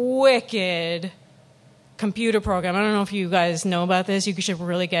this wicked computer program. I don't know if you guys know about this. You should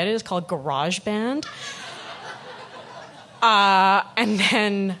really get it. It's called GarageBand. And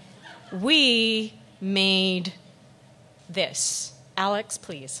then we made this. Alex,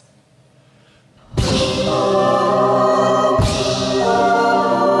 please.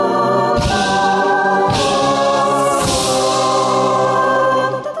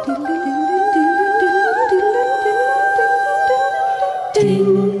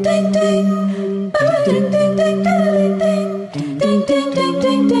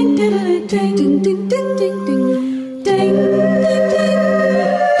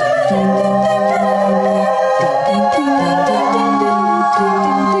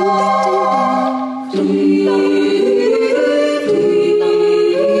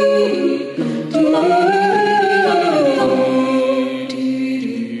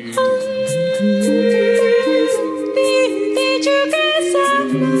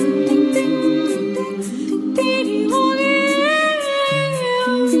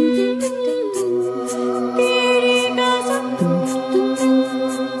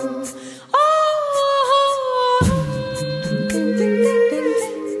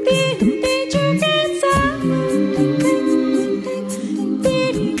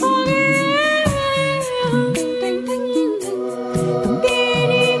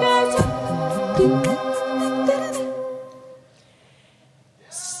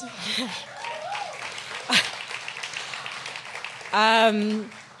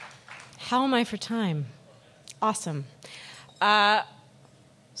 How am I for time? Awesome.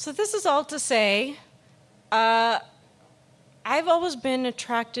 So this is all to say, I've always been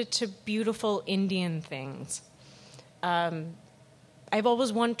attracted to beautiful Indian things. I've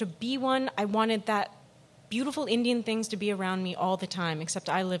always wanted to be one. I wanted that beautiful Indian things to be around me all the time, except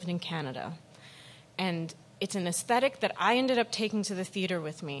I lived in Canada. And it's an aesthetic that I ended up taking to the theater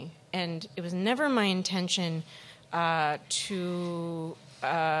with me. And it was never my intention to,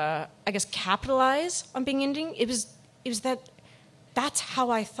 I guess, capitalize on being Indian. It was that's how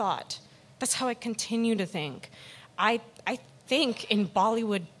I thought. That's how I continue to think. I think in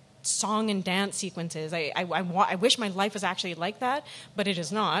Bollywood song and dance sequences. I wish my life was actually like that, but it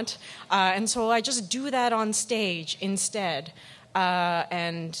is not. And so I just do that on stage instead.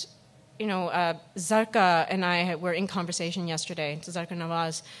 And, you know, Zarqa and I were in conversation yesterday, Zarqa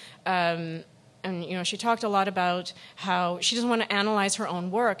Nawaz, and, you know, she talked a lot about how she doesn't want to analyze her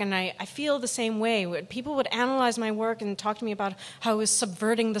own work. And I feel the same way. People would analyze my work and talk to me about how I was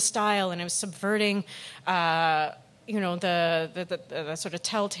subverting the style and I was subverting, you know, the sort of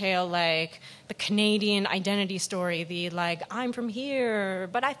telltale, like, the Canadian identity story, the, like, I'm from here,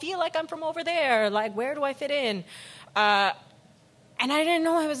 but I feel like I'm from over there. Like, where do I fit in? And I didn't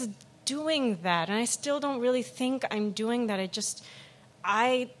know I was doing that. And I still don't really think I'm doing that.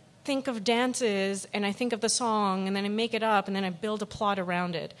 I think of dances and I think of the song and then I make it up and then I build a plot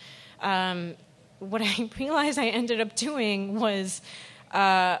around it. What I realized I ended up doing was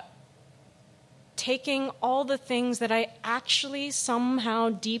taking all the things that I actually somehow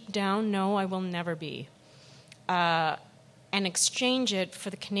deep down know I will never be and exchange it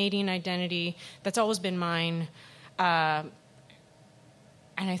for the Canadian identity that's always been mine. And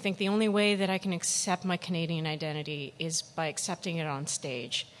I think the only way that I can accept my Canadian identity is by accepting it on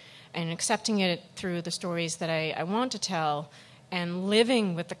stage and accepting it through the stories that I want to tell and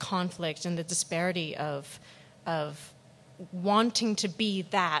living with the conflict and the disparity of wanting to be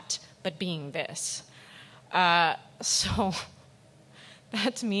that but being this. So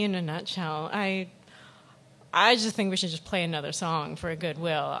that's me in a nutshell. I just think we should just play another song for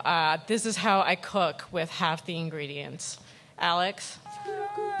goodwill. This is how I cook with half the ingredients. Alex?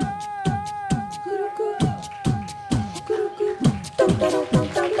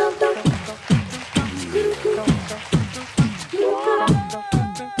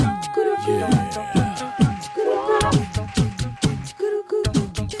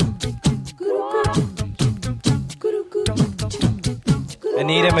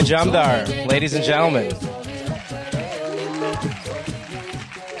 Anita Majumdar, ladies and gentlemen.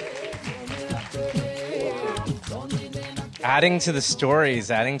 Adding to the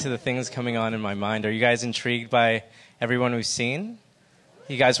stories, adding to the things coming on in my mind. Are you guys intrigued by everyone we've seen?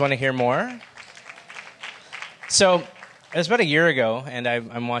 You guys want to hear more? So, it was about a year ago, and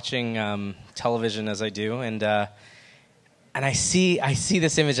I'm watching television as I do, and I see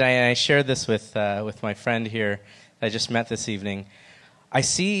this image, and I shared this with my friend here that I just met this evening. I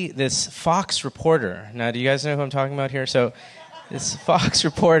see this Fox reporter. Now, do you guys know who I'm talking about here? So, this Fox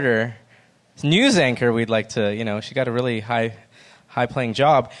reporter, news anchor, we'd like to, she got a really high-paying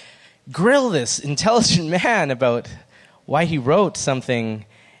job, grill this intelligent man about why he wrote something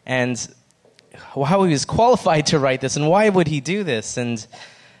and how he was qualified to write this and why would he do this. And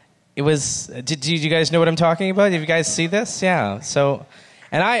it was, did you guys know what I'm talking about? Did you guys see this? Yeah. So,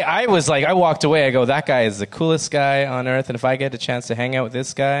 and I was like, I walked away. I go, that guy is the coolest guy on earth. And if I get a chance to hang out with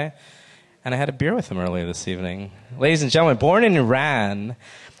this guy, and I had a beer with him earlier this evening. Ladies and gentlemen, born in Iran,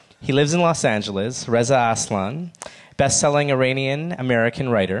 he lives in Los Angeles, Reza Aslan, best-selling Iranian-American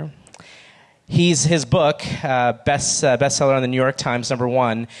writer. His book, bestseller on the New York Times,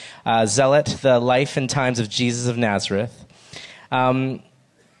 #1, Zealot, The Life and Times of Jesus of Nazareth.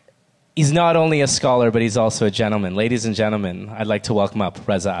 He's not only a scholar, but he's also a gentleman. Ladies and gentlemen, I'd like to welcome up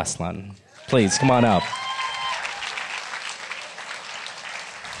Reza Aslan. Please, come on up.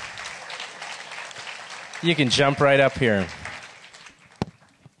 You can jump right up here.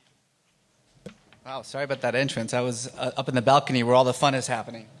 Wow, sorry about that entrance. I was up in the balcony where all the fun is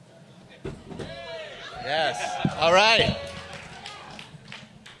happening. Yes. All right.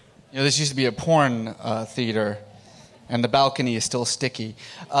 This used to be a porn theater, and the balcony is still sticky.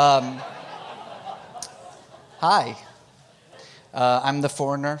 Hi. I'm the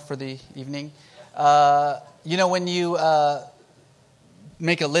foreigner for the evening. When you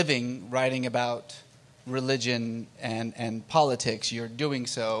make a living writing about religion and politics, you're doing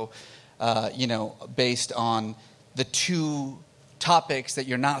so, based on the two topics that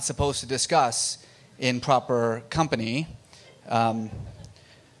you're not supposed to discuss in proper company.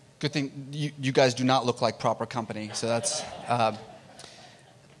 Good thing you guys do not look like proper company, so that's...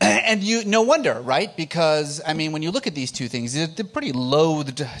 and no wonder, right? Because, when you look at these two things, they're pretty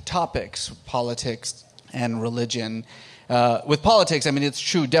loathed topics, politics and religion. With politics, it's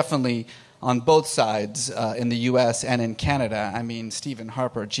true definitely on both sides, in the U.S. and in Canada. Stephen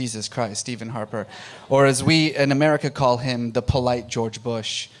Harper, Jesus Christ, Stephen Harper. Or as we in America call him, the polite George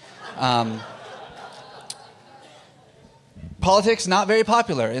Bush. Politics, not very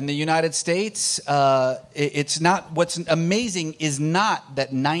popular. In the United States, it's not. What's amazing is not that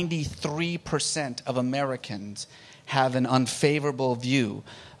 93% of Americans have an unfavorable view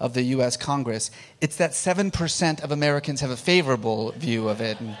of the U.S. Congress. It's that 7% of Americans have a favorable view of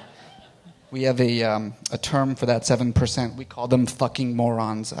it. And we have a term for that 7%. We call them fucking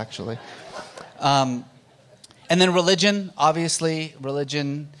morons, actually. And then religion, obviously,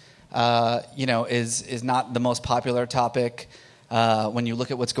 religion, is not the most popular topic when you look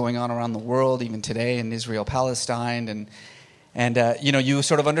at what's going on around the world, even today in Israel, Palestine, and you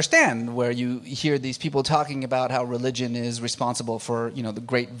sort of understand where you hear these people talking about how religion is responsible for, the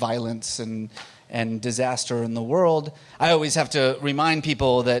great violence and disaster in the world. I always have to remind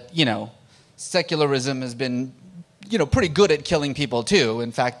people that, secularism has been, pretty good at killing people too.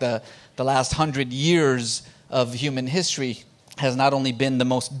 In fact, the last 100 years of human history has not only been the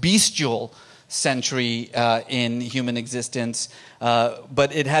most bestial century in human existence,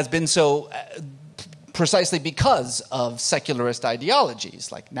 but it has been so precisely because of secularist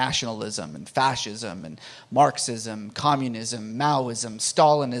ideologies like nationalism and fascism and Marxism, communism, Maoism,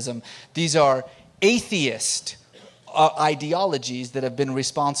 Stalinism. These are atheist ideologies that have been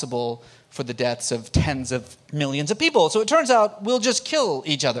responsible for the deaths of tens of millions of people. So it turns out we'll just kill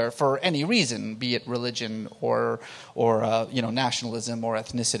each other for any reason, be it religion or nationalism or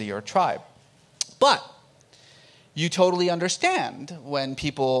ethnicity or tribe. But you totally understand when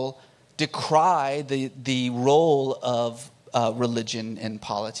people decry the role of religion in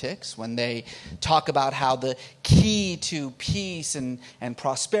politics, when they talk about how the key to peace and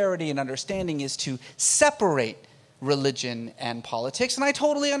prosperity and understanding is to separate religion and politics, and I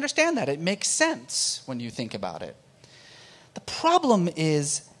totally understand that. It makes sense when you think about it. The problem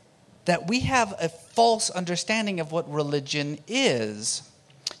is that we have a false understanding of what religion is.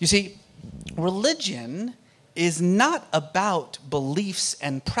 You see, religion is not about beliefs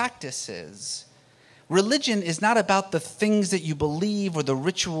and practices. Religion is not about the things that you believe or the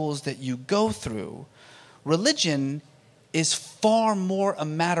rituals that you go through. Religion is far more a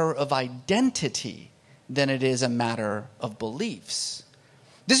matter of identity than it is a matter of beliefs.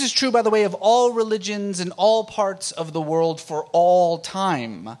 This is true, by the way, of all religions in all parts of the world for all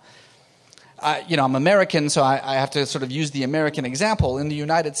time. I'm American, so I have to sort of use the American example. In the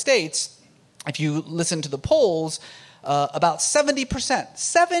United States, if you listen to the polls, about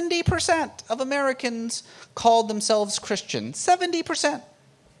 70% of Americans called themselves Christian. 70%.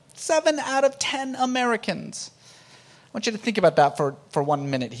 7 out of 10 Americans. I want you to think about that for 1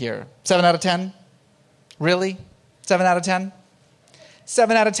 minute here. 7 out of 10? Really? 7 out of 10?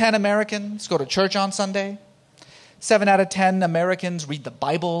 7 out of 10 Americans go to church on Sunday. 7 out of 10 Americans read the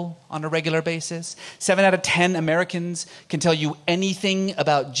Bible on a regular basis. 7 out of 10 Americans can tell you anything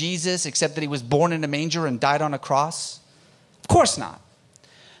about Jesus except that he was born in a manger and died on a cross. Of course not.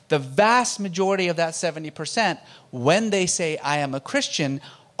 The vast majority of that 70%, when they say, I am a Christian,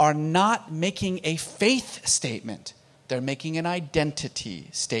 are not making a faith statement. They're making an identity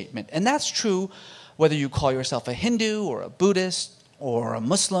statement. And that's true whether you call yourself a Hindu or a Buddhist or a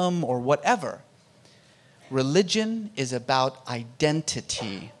Muslim or whatever. Religion is about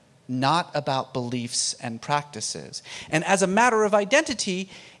identity, not about beliefs and practices. And as a matter of identity,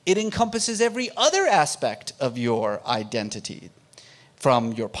 it encompasses every other aspect of your identity.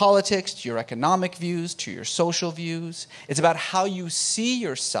 From your politics, to your economic views, to your social views. It's about how you see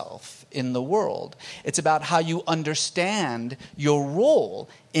yourself in the world. It's about how you understand your role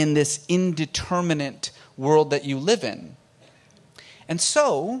in this indeterminate world that you live in. And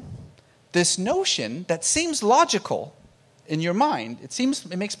so, this notion that seems logical in your mind,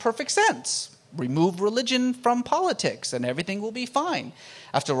 it makes perfect sense. Remove religion from politics and everything will be fine.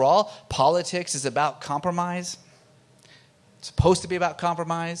 After all, politics is about compromise. It's supposed to be about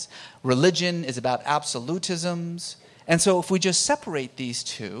compromise. Religion is about absolutisms. And so if we just separate these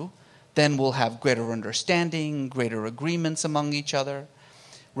two, then we'll have greater understanding, greater agreements among each other.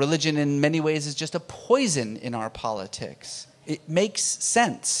 Religion in many ways is just a poison in our politics. It makes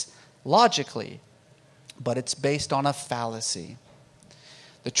sense logically, but it's based on a fallacy.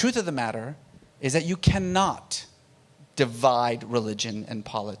 The truth of the matter is that you cannot divide religion and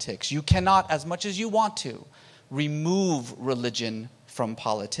politics. You cannot, as much as you want to, remove religion from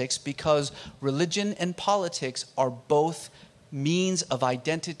politics because religion and politics are both means of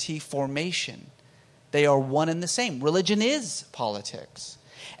identity formation. They are one and the same. Religion is politics.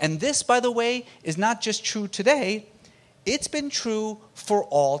 And this, by the way, is not just true today. It's been true for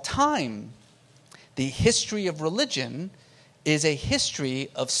all time. The history of religion is a history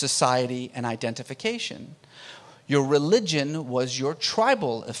of society and identification. Your religion was your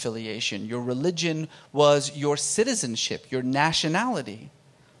tribal affiliation. Your religion was your citizenship, your nationality.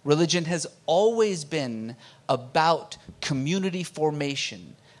 Religion has always been about community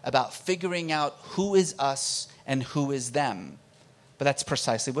formation, about figuring out who is us and who is them. But that's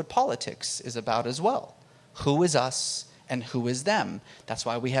precisely what politics is about as well. Who is us and who is them? That's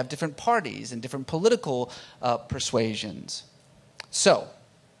why we have different parties and different political persuasions. So,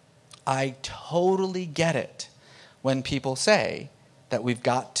 I totally get it when people say that we've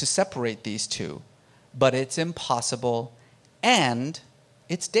got to separate these two, but it's impossible and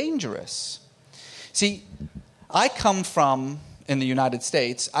it's dangerous. See, I come from, in the United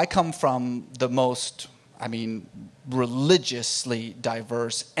States, I come from the most, religiously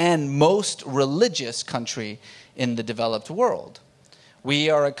diverse and most religious country in the developed world. We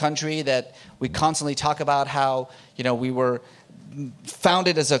are a country that we constantly talk about how, we were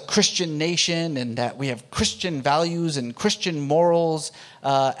founded as a Christian nation and that we have Christian values and Christian morals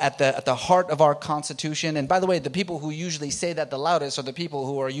at the heart of our Constitution. And by the way, the people who usually say that the loudest are the people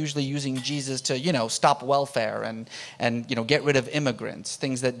who are usually using Jesus to, stop welfare and get rid of immigrants,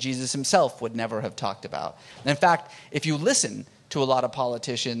 things that Jesus himself would never have talked about. And in fact, if you listen to a lot of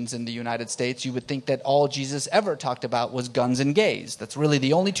politicians in the United States, you would think that all Jesus ever talked about was guns and gays. That's really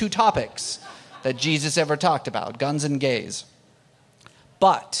the only two topics that Jesus ever talked about, guns and gays.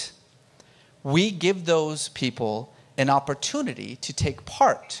 But we give those people an opportunity to take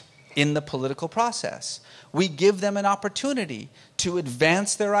part in the political process. We give them an opportunity to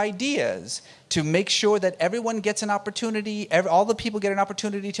advance their ideas, to make sure that everyone gets an opportunity, all the people get an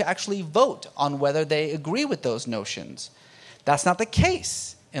opportunity to actually vote on whether they agree with those notions. That's not the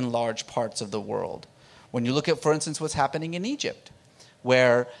case in large parts of the world. When you look at, for instance, what's happening in Egypt,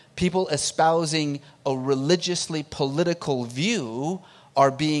 where people espousing a religiously political view are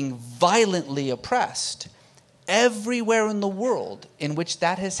being violently oppressed. Everywhere in the world in which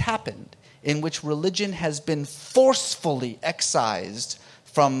that has happened, in which religion has been forcefully excised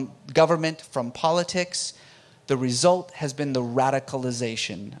from government, from politics, the result has been the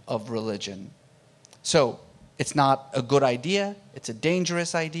radicalization of religion. So it's not a good idea, it's a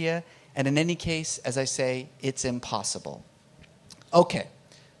dangerous idea, and in any case, as I say, it's impossible. Okay,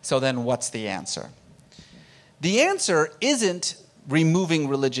 so then what's the answer? The answer isn't removing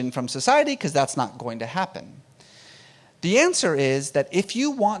religion from society, because that's not going to happen. The answer is that if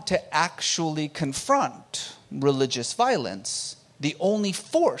you want to actually confront religious violence, the only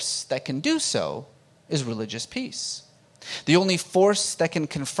force that can do so is religious peace. The only force that can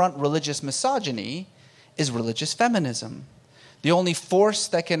confront religious misogyny is religious feminism. The only force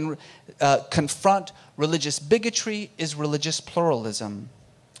that can confront religious bigotry is religious pluralism.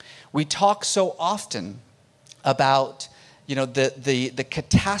 We talk so often about, the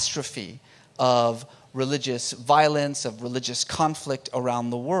catastrophe of religious violence, of religious conflict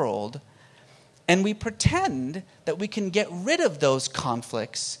around the world, and we pretend that we can get rid of those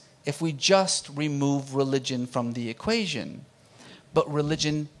conflicts if we just remove religion from the equation. But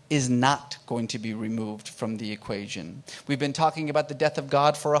religion is not going to be removed from the equation. We've been talking about the death of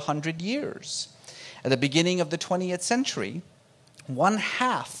God for 100 years. At the beginning of the 20th century,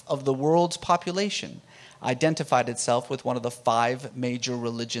 1/2 of the world's population identified itself with one of the 5 major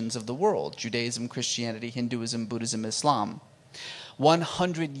religions of the world: Judaism, Christianity, Hinduism, Buddhism, Islam.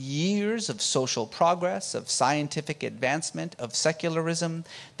 100 years of social progress, of scientific advancement, of secularism,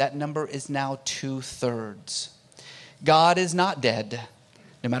 that number is now 2/3. God is not dead,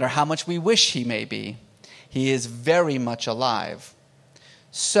 no matter how much we wish he may be. He is very much alive.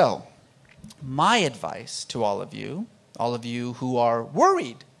 So, my advice to all of you who are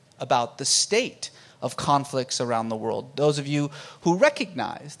worried about the state of conflicts around the world, those of you who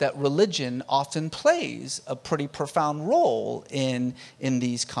recognize that religion often plays a pretty profound role in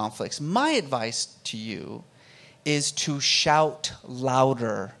these conflicts, my advice to you is to shout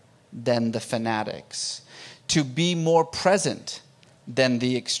louder than the fanatics, to be more present than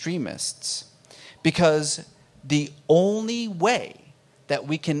the extremists, because the only way that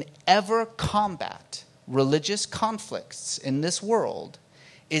we can ever combat religious conflicts in this world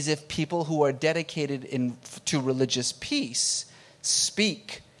is if people who are dedicated to religious peace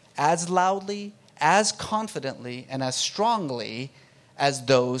speak as loudly, as confidently, and as strongly as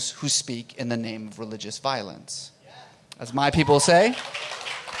those who speak in the name of religious violence. As my people say,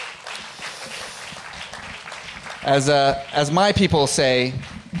 as my people say,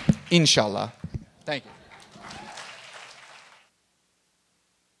 inshallah. Thank you.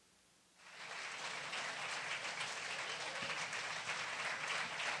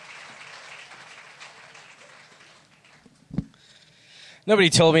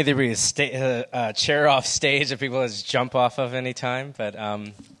 Nobody told me there'd be a chair off stage that people just jump off of any time. But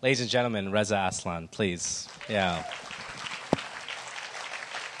ladies and gentlemen, Reza Aslan, please. Yeah.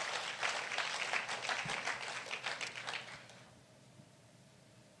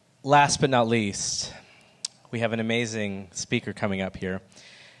 Last but not least, we have an amazing speaker coming up here,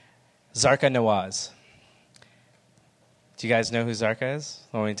 Zarqa Nawaz. Do you guys know who Zarqa is?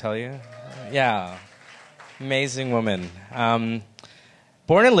 Want me to tell you? Yeah. Amazing woman.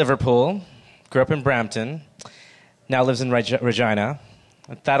 Born in Liverpool, grew up in Brampton, now lives in Regina.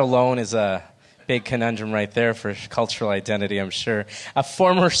 That alone is a big conundrum right there for cultural identity, I'm sure. A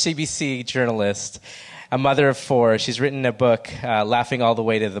former CBC journalist, a mother of 4. She's written a book, Laughing All the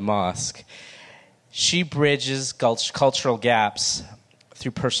Way to the Mosque. She bridges cultural gaps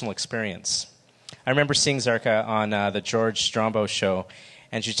through personal experience. I remember seeing Zarqa on the George Strombo show,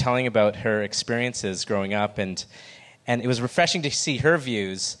 and she's telling about her experiences growing up, and it was refreshing to see her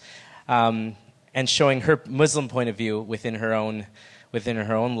views and showing her Muslim point of view within her own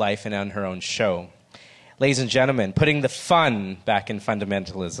life and on her own show. Ladies and gentlemen, putting the fun back in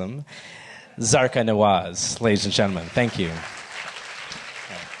fundamentalism, Zarqa Nawaz. Ladies and gentlemen, thank you.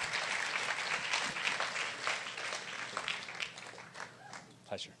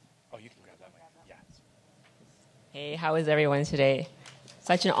 Pleasure. Oh, you can grab that mic. Yeah. Hey, how is everyone today?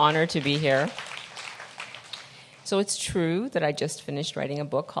 Such an honor to be here. So it's true that I just finished writing a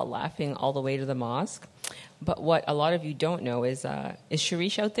book called Laughing All the Way to the Mosque. But what a lot of you don't know is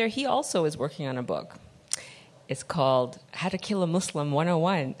Sharish out there? He also is working on a book. It's called How to Kill a Muslim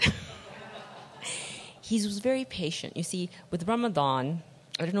 101. He was very patient. You see, with Ramadan,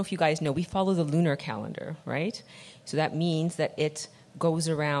 I don't know if you guys know, we follow the lunar calendar, right? So that means that it goes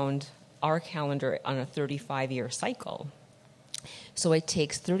around our calendar on a 35-year cycle. So it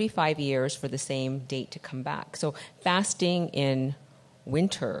takes 35 years for the same date to come back. So fasting in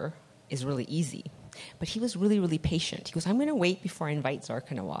winter is really easy. But he was really, really patient. He goes, I'm going to wait before I invite Zarqa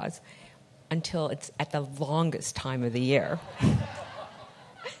Nawaz until it's at the longest time of the year.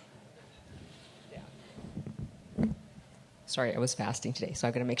 Sorry, I was fasting today, so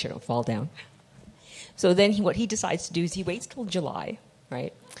I've got to make sure I don't fall down. So then what he decides to do is he waits till July,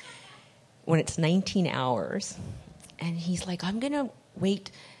 right, when it's 19 hours. And he's like, I'm going to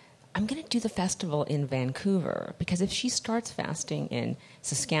wait. I'm going to do the festival in Vancouver, because if she starts fasting in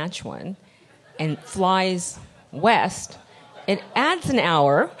Saskatchewan and flies west, it adds an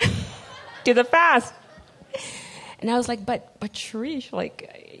hour to the fast. And I was like, but Sharish,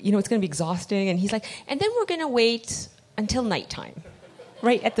 like, you know, it's going to be exhausting. And he's like, and then we're going to wait until nighttime,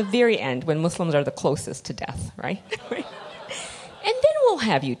 right at the very end, when Muslims are the closest to death, right? And then we'll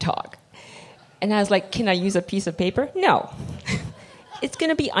have you talk. And I was like, can I use a piece of paper? No. It's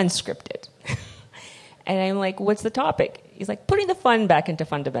going to be unscripted. And I'm like, what's the topic? He's like, putting the fun back into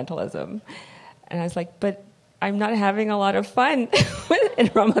fundamentalism. And I was like, but I'm not having a lot of fun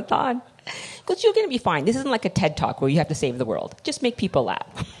in Ramadan. He goes, you're going to be fine. This isn't like a TED Talk where you have to save the world. Just make people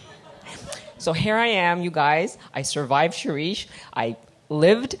laugh. So here I am, you guys. I survived Sharish. I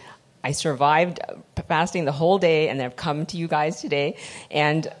survived fasting the whole day, and I've come to you guys today.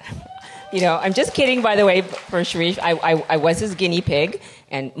 And, you know, I'm just kidding, by the way, for Sharish. I was his guinea pig,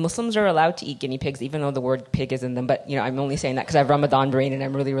 and Muslims are allowed to eat guinea pigs, even though the word pig is in them. But, you know, I'm only saying that because I have Ramadan brain, and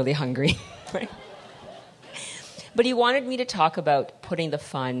I'm really, really hungry. Right? But he wanted me to talk about putting the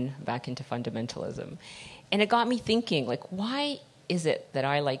fun back into fundamentalism. And it got me thinking, like, why is it that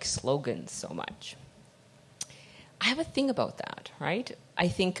I like slogans so much? I have a thing about that, right? I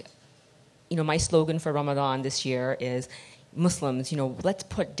think, you know, my slogan for Ramadan this year is, Muslims, you know, let's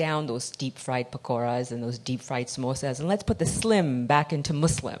put down those deep-fried pakoras and those deep-fried samosas, and let's put the slim back into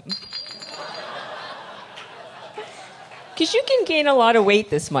Muslim. Because you can gain a lot of weight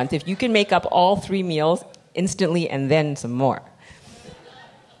this month if you can make up all 3 meals instantly and then some more.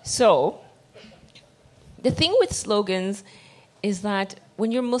 So, the thing with slogans is that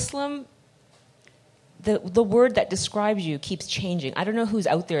when you're Muslim, the word that describes you keeps changing. I don't know who's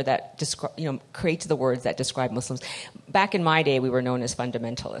out there that creates the words that describe Muslims. Back in my day, we were known as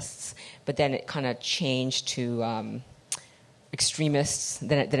fundamentalists, but then it kind of changed to extremists.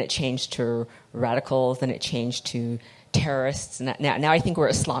 Then it changed to radicals. Then it changed to terrorists. And now I think we're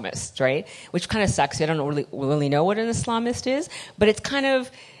Islamists, right? Which kind of sucks. I don't really know what an Islamist is, but it's kind of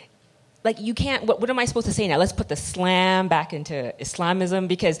like, you can't, what am I supposed to say now? Let's put the slam back into Islamism,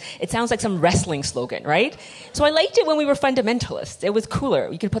 because it sounds like some wrestling slogan, right? So I liked it when we were fundamentalists. It was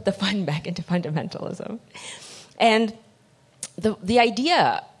cooler. We could put the fun back into fundamentalism. And the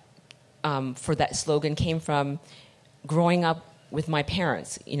idea for that slogan came from growing up with my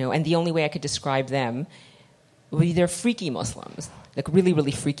parents, you know, and the only way I could describe them would be they're freaky Muslims, like really,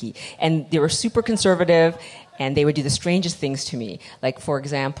 really freaky. And they were super conservative, and they would do the strangest things to me. Like, for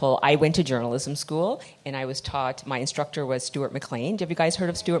example, I went to journalism school, and I was taught, my instructor was Stuart McLean. Have you guys heard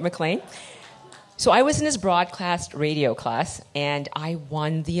of Stuart McLean? So I was in his broadcast radio class, and I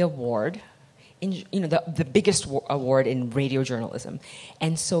won the award, the biggest award in radio journalism.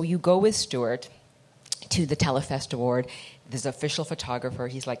 And so you go with Stuart to the Telefest Award. There's an official photographer.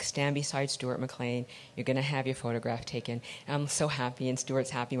 He's like, stand beside Stuart McLean. You're going to have your photograph taken. And I'm so happy, and Stuart's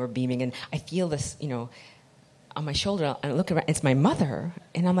happy. We're beaming. And I feel this, you know, on my shoulder. And I look around. It's my mother.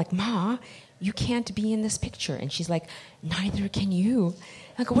 And I'm like, Ma, you can't be in this picture. And she's like, neither can you.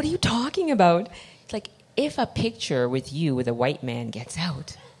 I go, what are you talking about? It's like, if a picture with you with a white man gets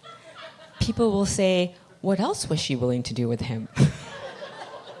out, people will say, what else was she willing to do with him? I'm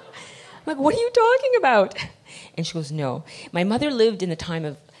like, what are you talking about? And she goes, no. My mother lived in the time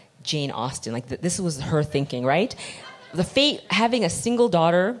of Jane Austen. Like, this was her thinking, right? The fate, having a single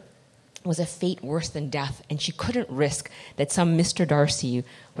daughter was a fate worse than death, and she couldn't risk that some Mr. Darcy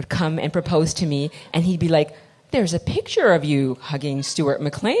would come and propose to me, and he'd be like, there's a picture of you hugging Stuart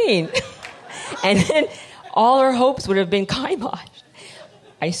McLean. And then all her hopes would have been kiboshed.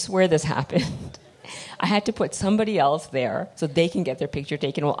 I swear this happened. I had to put somebody else there so they can get their picture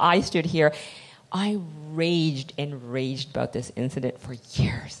taken. While I stood here, I raged and raged about this incident for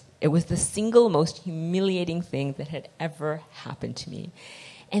years. It was the single most humiliating thing that had ever happened to me.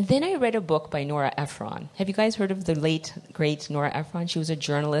 And then I read a book by Nora Ephron. Have you guys heard of the late, great Nora Ephron? She was a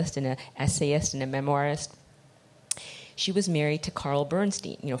journalist and an essayist and a memoirist. She was married to Carl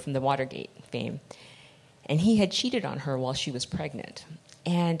Bernstein, you know, from the Watergate fame. And he had cheated on her while she was pregnant.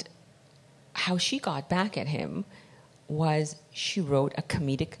 And how she got back at him was she wrote a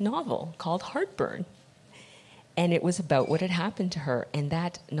comedic novel called Heartburn. And it was about what had happened to her. And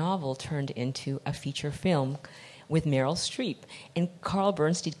that novel turned into a feature film with Meryl Streep. And Carl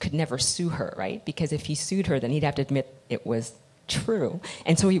Bernstein could never sue her, right? Because if he sued her, then he'd have to admit it was true.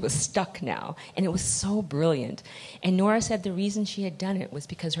 And so he was stuck now. And it was so brilliant. And Nora said the reason she had done it was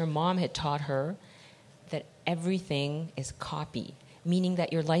because her mom had taught her that everything is copy, meaning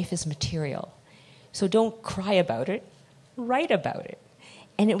that your life is material. So don't cry about it, write about it.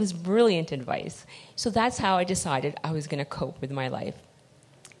 And it was brilliant advice. So that's how I decided I was going to cope with my life.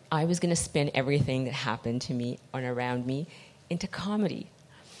 I was going to spin everything that happened to me and around me into comedy.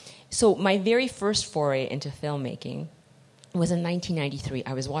 So my very first foray into filmmaking was in 1993.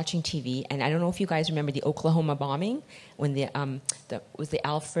 I was watching TV, and I don't know if you guys remember the Oklahoma bombing, when was the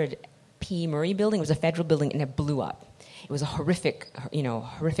Alfred P. Murray building. It was a federal building, and it blew up. It was a horrific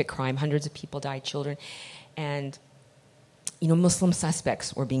crime. Hundreds of people died, children. And Muslim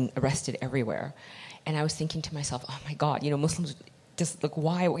suspects were being arrested everywhere. And I was thinking to myself, oh my God, Muslims just look,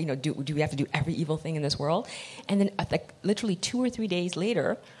 why, do we have to do every evil thing in this world? And then literally 2 or 3 days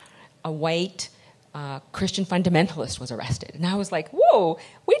later, a white Christian fundamentalist was arrested. And I was like, whoa,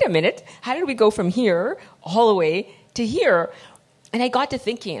 wait a minute. How did we go from here all the way to here? And I got to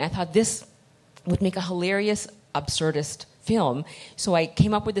thinking, and I thought this would make a hilarious, absurdist film. So I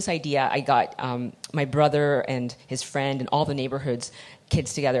came up with this idea. I got my brother and his friend and all the neighborhood's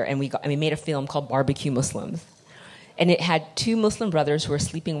kids together, and we made a film called Barbecue Muslims. And it had 2 Muslim brothers who were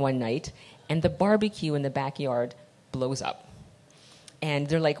sleeping one night, and the barbecue in the backyard blows up. And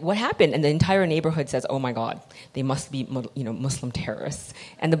they're like, what happened? And the entire neighborhood says, oh my God, they must be Muslim terrorists.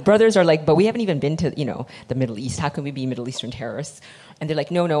 And the brothers are like, but we haven't even been to the Middle East. How can we be Middle Eastern terrorists? And they're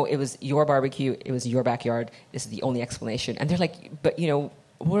like, no, it was your barbecue. It was your backyard. This is the only explanation. And they're like, but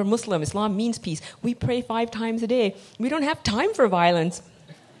we're Muslim. Islam means peace. We pray 5 times a day. We don't have time for violence.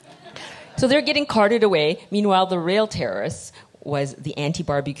 So they're getting carted away. Meanwhile, the real terrorists was the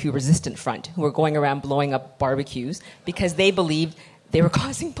anti-barbecue resistant front, who were going around blowing up barbecues because they believed they were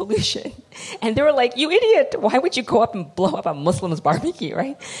causing pollution. And they were like, you idiot, why would you go up and blow up a Muslim's barbecue,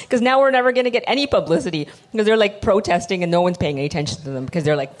 right? Because now we're never going to get any publicity, because they're like protesting and no one's paying any attention to them because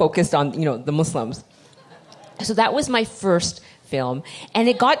they're like focused on, the Muslims. So that was my first film. And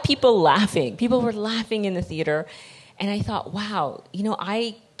it got people laughing. People were laughing in the theater. And I thought, wow,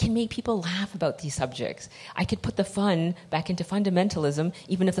 I can make people laugh about these subjects. I could put the fun back into fundamentalism,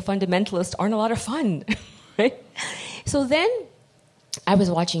 even if the fundamentalists aren't a lot of fun, right? So then I was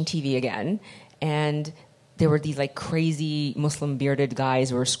watching TV again, and there were these like crazy Muslim bearded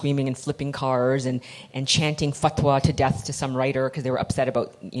guys who were screaming and flipping cars and chanting fatwa to death to some writer because they were upset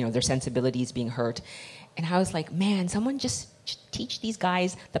about their sensibilities being hurt. And I was like, man, someone just teach these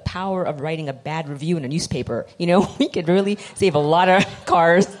guys the power of writing a bad review in a newspaper. We could really save a lot of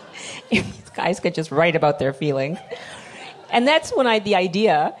cars if these guys could just write about their feelings. And that's when the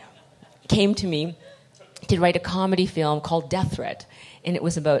idea came to me to write a comedy film called Death Threat. And it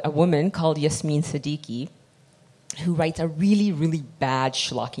was about a woman called Yasmin Siddiqui who writes a really, really bad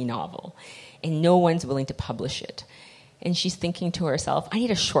schlocky novel. And no one's willing to publish it. And she's thinking to herself, I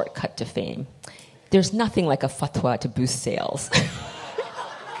need a shortcut to fame. There's nothing like a fatwa to boost sales.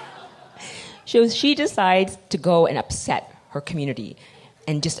 So she decides to go and upset her community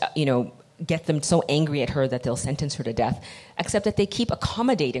and just, get them so angry at her that they'll sentence her to death, except that they keep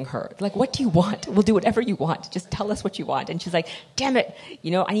accommodating her. Like, what do you want? We'll do whatever you want. Just tell us what you want. And she's like, damn it,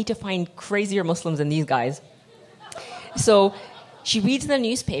 I need to find crazier Muslims than these guys. So she reads in the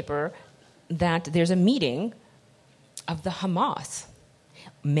newspaper that there's a meeting of the Hamas,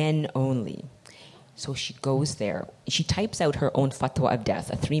 men only. So she goes there. She types out her own fatwa of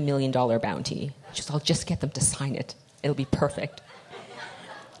death, a $3 million bounty. She says, I'll just get them to sign it. It'll be perfect.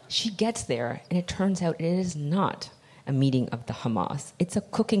 She gets there, and it turns out it is not a meeting of the Hamas. It's a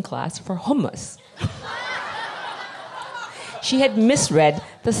cooking class for hummus. She had misread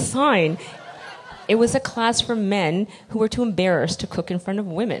the sign. It was a class for men who were too embarrassed to cook in front of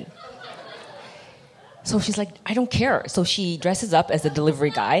women. So she's like, I don't care. So she dresses up as a delivery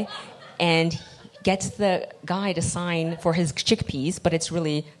guy and gets the guy to sign for his chickpeas, but it's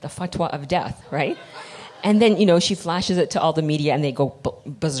really the fatwa of death, right? And then, she flashes it to all the media, and they go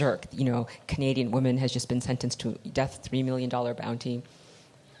berserk. Canadian woman has just been sentenced to death, $3 million bounty.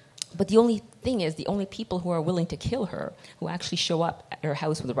 But the only thing is, the only people who are willing to kill her, who actually show up at her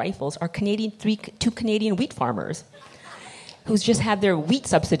house with rifles, are two Canadian wheat farmers who's just had their wheat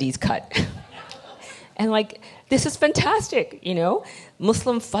subsidies cut. And this is fantastic,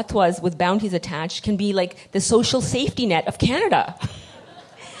 Muslim fatwas with bounties attached can be like the social safety net of Canada.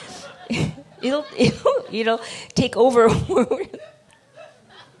 it'll take over.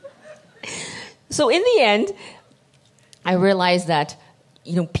 So in the end, I realized that,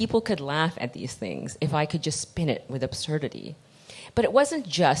 people could laugh at these things if I could just spin it with absurdity. But it wasn't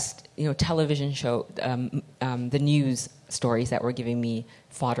just, television show, the news stories that were giving me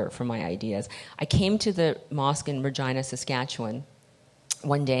fodder for my ideas. I came to the mosque in Regina, Saskatchewan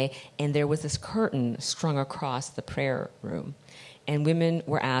one day, and there was this curtain strung across the prayer room. And women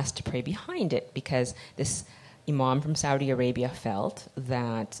were asked to pray behind it because this imam from Saudi Arabia felt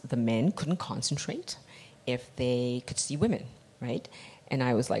that the men couldn't concentrate if they could see women, right? And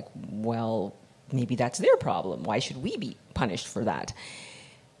I was like, well, maybe that's their problem. Why should we be punished for that?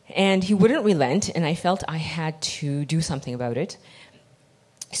 And he wouldn't relent, and I felt I had to do something about it.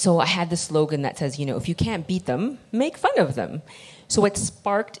 So I had this slogan that says, if you can't beat them, make fun of them. So it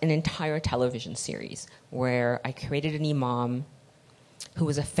sparked an entire television series where I created an imam who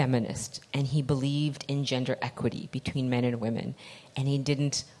was a feminist, and he believed in gender equity between men and women, and he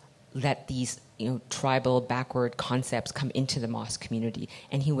didn't let these tribal backward concepts come into the mosque community,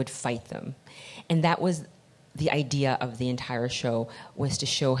 and he would fight them. And that was the idea of the entire show, was to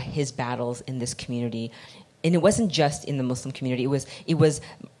show his battles in this community. And it wasn't just in the Muslim community. He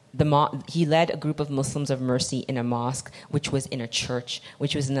led a group of Muslims of Mercy in a mosque, which was in a church,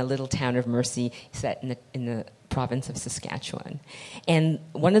 which was in a little town of Mercy set in the province of Saskatchewan. And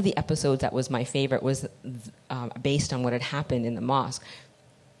one of the episodes that was my favorite was based on what had happened in the mosque.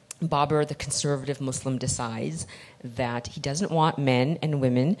 Babar, the conservative Muslim, decides that he doesn't want men and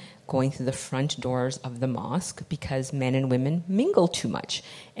women going through the front doors of the mosque because men and women mingle too much.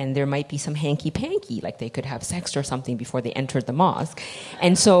 And there might be some hanky-panky, like they could have sex or something before they entered the mosque.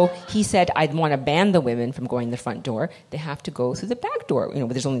 And so he said, I'd want to ban the women from going the front door. They have to go through the back door.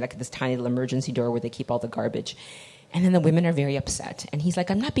 There's only like this tiny little emergency door where they keep all the garbage. And then the women are very upset. And he's like,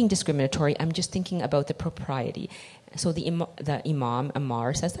 I'm not being discriminatory. I'm just thinking about the propriety. So the Imam,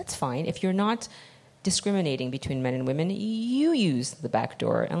 Ammar, says, that's fine. If you're not discriminating between men and women, you use the back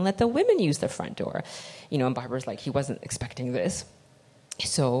door and let the women use the front door. And Babar's like, he wasn't expecting this.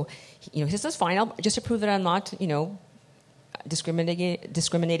 So, he says, that's fine. I'll just to prove that I'm not,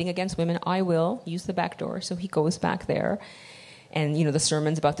 discriminating against women, I will use the back door. So he goes back there. And, the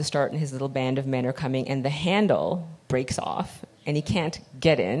sermon's about to start and his little band of men are coming and the handle breaks off and he can't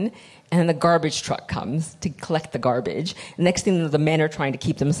get in. And then the garbage truck comes to collect the garbage. The next thing, the men are trying to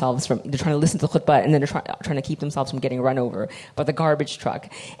keep themselves they're trying to listen to the khutbah and then they're trying to keep themselves from getting run over by the garbage truck.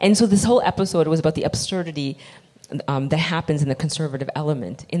 And so this whole episode was about the absurdity that happens in the conservative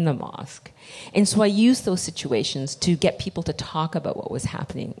element in the mosque. And so I used those situations to get people to talk about what was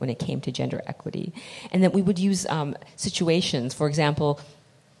happening when it came to gender equity. And then we would use situations. For example,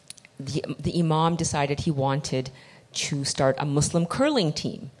 the imam decided he wanted to start a Muslim curling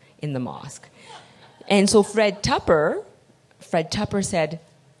team in the mosque. And so Fred Tupper said,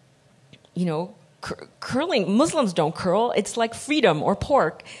 curling, Muslims don't curl. It's like freedom or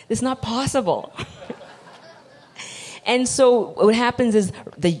pork. It's not possible. And so what happens is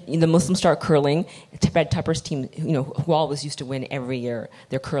the Muslims start curling. Fred Tupper's team, who always used to win every year,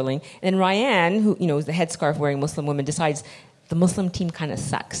 they're curling. And then Ryan, who is the headscarf wearing Muslim woman, decides the Muslim team kind of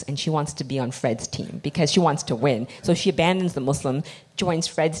sucks, and she wants to be on Fred's team because she wants to win. So she abandons the Muslim, joins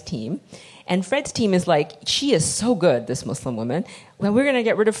Fred's team. And Fred's team is like, she is so good, this Muslim woman. Well, we're going to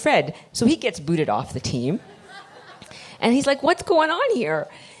get rid of Fred. So he gets booted off the team. And he's like, what's going on here?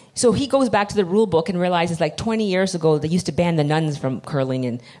 So he goes back to the rule book and realizes 20 years ago they used to ban the nuns from curling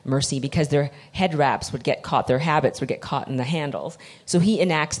in Mercy because their head wraps would get caught, their habits would get caught in the handles. So he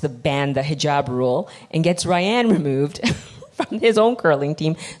enacts the hijab rule and gets Ryan removed from his own curling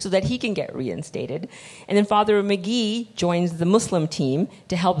team so that he can get reinstated. And then Father McGee joins the Muslim team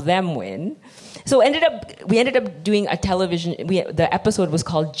to help them win. So we ended up doing a television, the episode was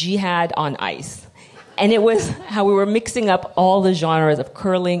called Jihad on Ice. And it was how we were mixing up all the genres of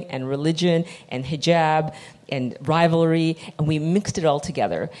curling and religion and hijab and rivalry, and we mixed it all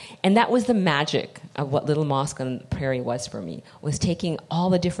together. And that was the magic of what Little Mosque on Prairie was for me, was taking all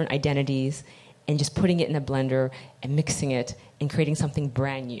the different identities and just putting it in a blender and mixing it and creating something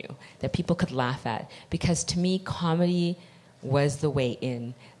brand new that people could laugh at. Because to me, comedy was the way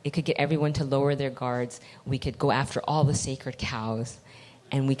in. It could get everyone to lower their guards. We could go after all the sacred cows.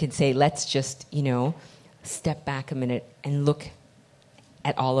 And we could say, let's just, step back a minute and look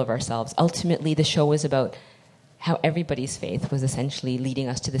at all of ourselves. Ultimately, the show was about how everybody's faith was essentially leading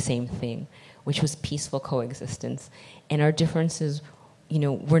us to the same thing, which was peaceful coexistence. And our differences,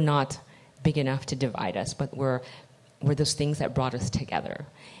 were not big enough to divide us, but were those things that brought us together.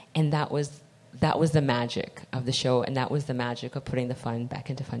 And that was that was the magic of the show, and that was the magic of putting the fun back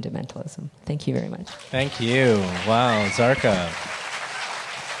into fundamentalism. Thank you very much. Thank you. Wow, Zarqa.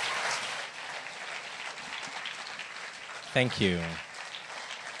 Thank you.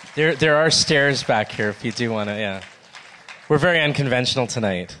 There are stairs back here if you do want to, yeah. We're very unconventional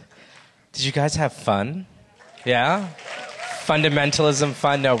tonight. Did you guys have fun? Yeah? Fundamentalism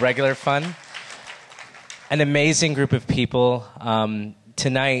fun, no regular fun? An amazing group of people.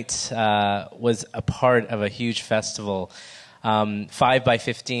 Tonight was a part of a huge festival.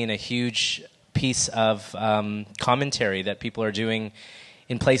 5x15, a huge piece of commentary that people are doing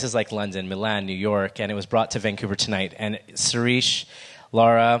in places like London, Milan, New York, and it was brought to Vancouver tonight. And Sirish,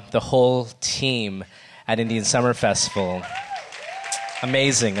 Laura, the whole team at Indian Summer Festival.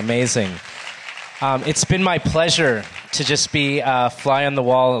 Amazing, amazing. It's been my pleasure to just be a fly on the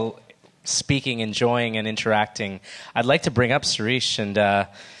wall, speaking, enjoying, and interacting. I'd like to bring up Sirish and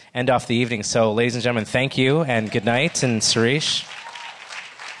end off the evening. So, ladies and gentlemen, thank you, and good night, and Sirish.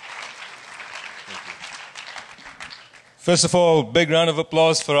 First of all, big round of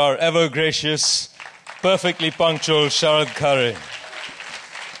applause for our ever-gracious, perfectly punctual Sharad Khare.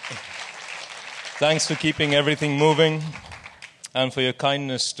 Thanks for keeping everything moving and for your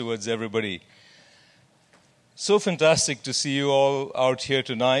kindness towards everybody. So fantastic to see you all out here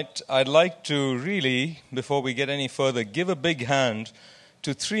tonight. I'd like to really, before we get any further, give a big hand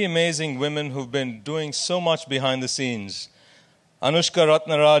to three amazing women who've been doing so much behind the scenes. Anushka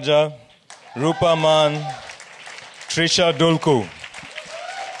Ratnaraja, Rupa Man, Trisha Dulku.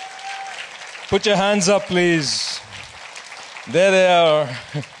 Put your hands up, please. There they are.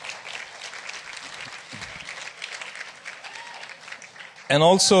 And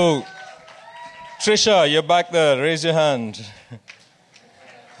also, Trisha, you're back there. Raise your hand.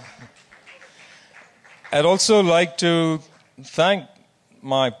 I'd also like to thank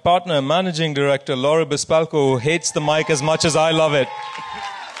my partner, managing director, Laura Bispalco, who hates the mic as much as I love it.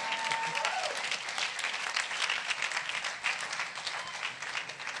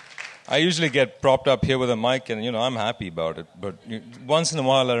 I usually get propped up here with a mic, and I'm happy about it. But once in a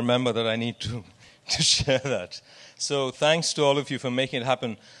while, I remember that I need to share that. So thanks to all of you for making it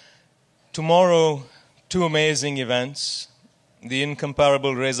happen. Tomorrow, two amazing events. The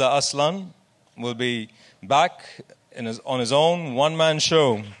incomparable Reza Aslan will be back on his own one-man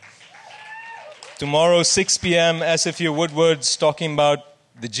show. Tomorrow, 6 p.m., SFU Woodward's talking about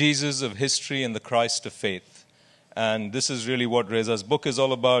the Jesus of history and the Christ of faith. And this is really what Reza's book is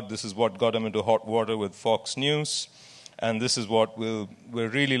all about. This is what got him into hot water with Fox News. And this is what we're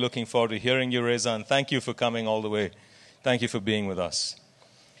really looking forward to hearing you, Reza. And thank you for coming all the way. Thank you for being with us.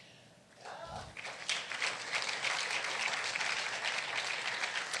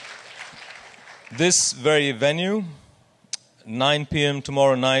 This very venue, 9 p.m.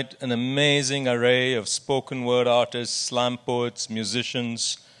 tomorrow night, an amazing array of spoken word artists, slam poets,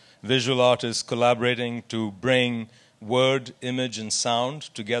 musicians, visual artists collaborating to bring word, image, and sound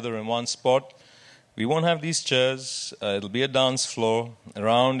together in one spot. We won't have these chairs. It'll be a dance floor.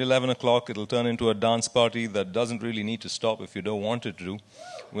 Around 11 o'clock, it'll turn into a dance party that doesn't really need to stop if you don't want it to.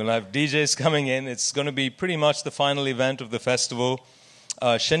 We'll have DJs coming in. It's going to be pretty much the final event of the festival.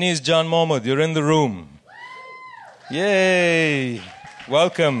 Shanice Jan Mohammed, you're in the room. Yay!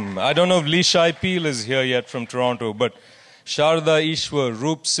 Welcome. I don't know if Lishai Peel is here yet from Toronto, but Sharda Ishwar,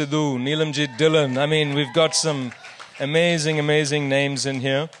 Roop Sidhu, Neelamjit Dhillon. I mean, we've got some amazing, amazing names in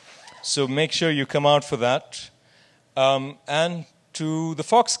here. So make sure you come out for that. And to the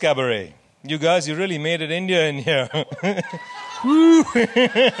Fox Cabaret. You guys, you really made it India in here.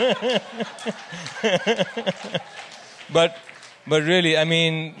 But really, I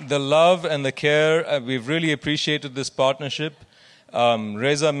mean, the love and the care, we've really appreciated this partnership.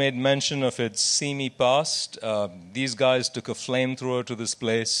 Reza made mention of its seamy past. These guys took a flamethrower to this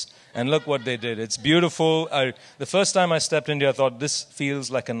place, and look what they did. It's beautiful. The first time I stepped in here, I thought, this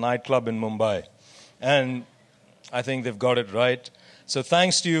feels like a nightclub in Mumbai. And I think they've got it right. So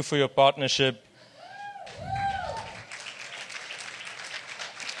thanks to you for your partnership.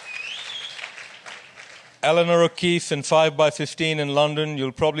 Eleanor O'Keefe in 5x15 in London.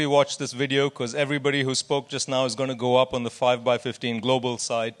 You'll probably watch this video because everybody who spoke just now is going to go up on the 5x15 global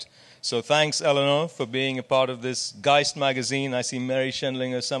site. So thanks, Eleanor, for being a part of this Geist magazine. I see Mary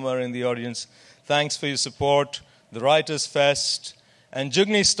Schendlinger somewhere in the audience. Thanks for your support. The Writers' Fest. And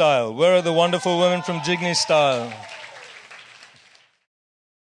Jugni Style. Where are the wonderful women from Jugni Style?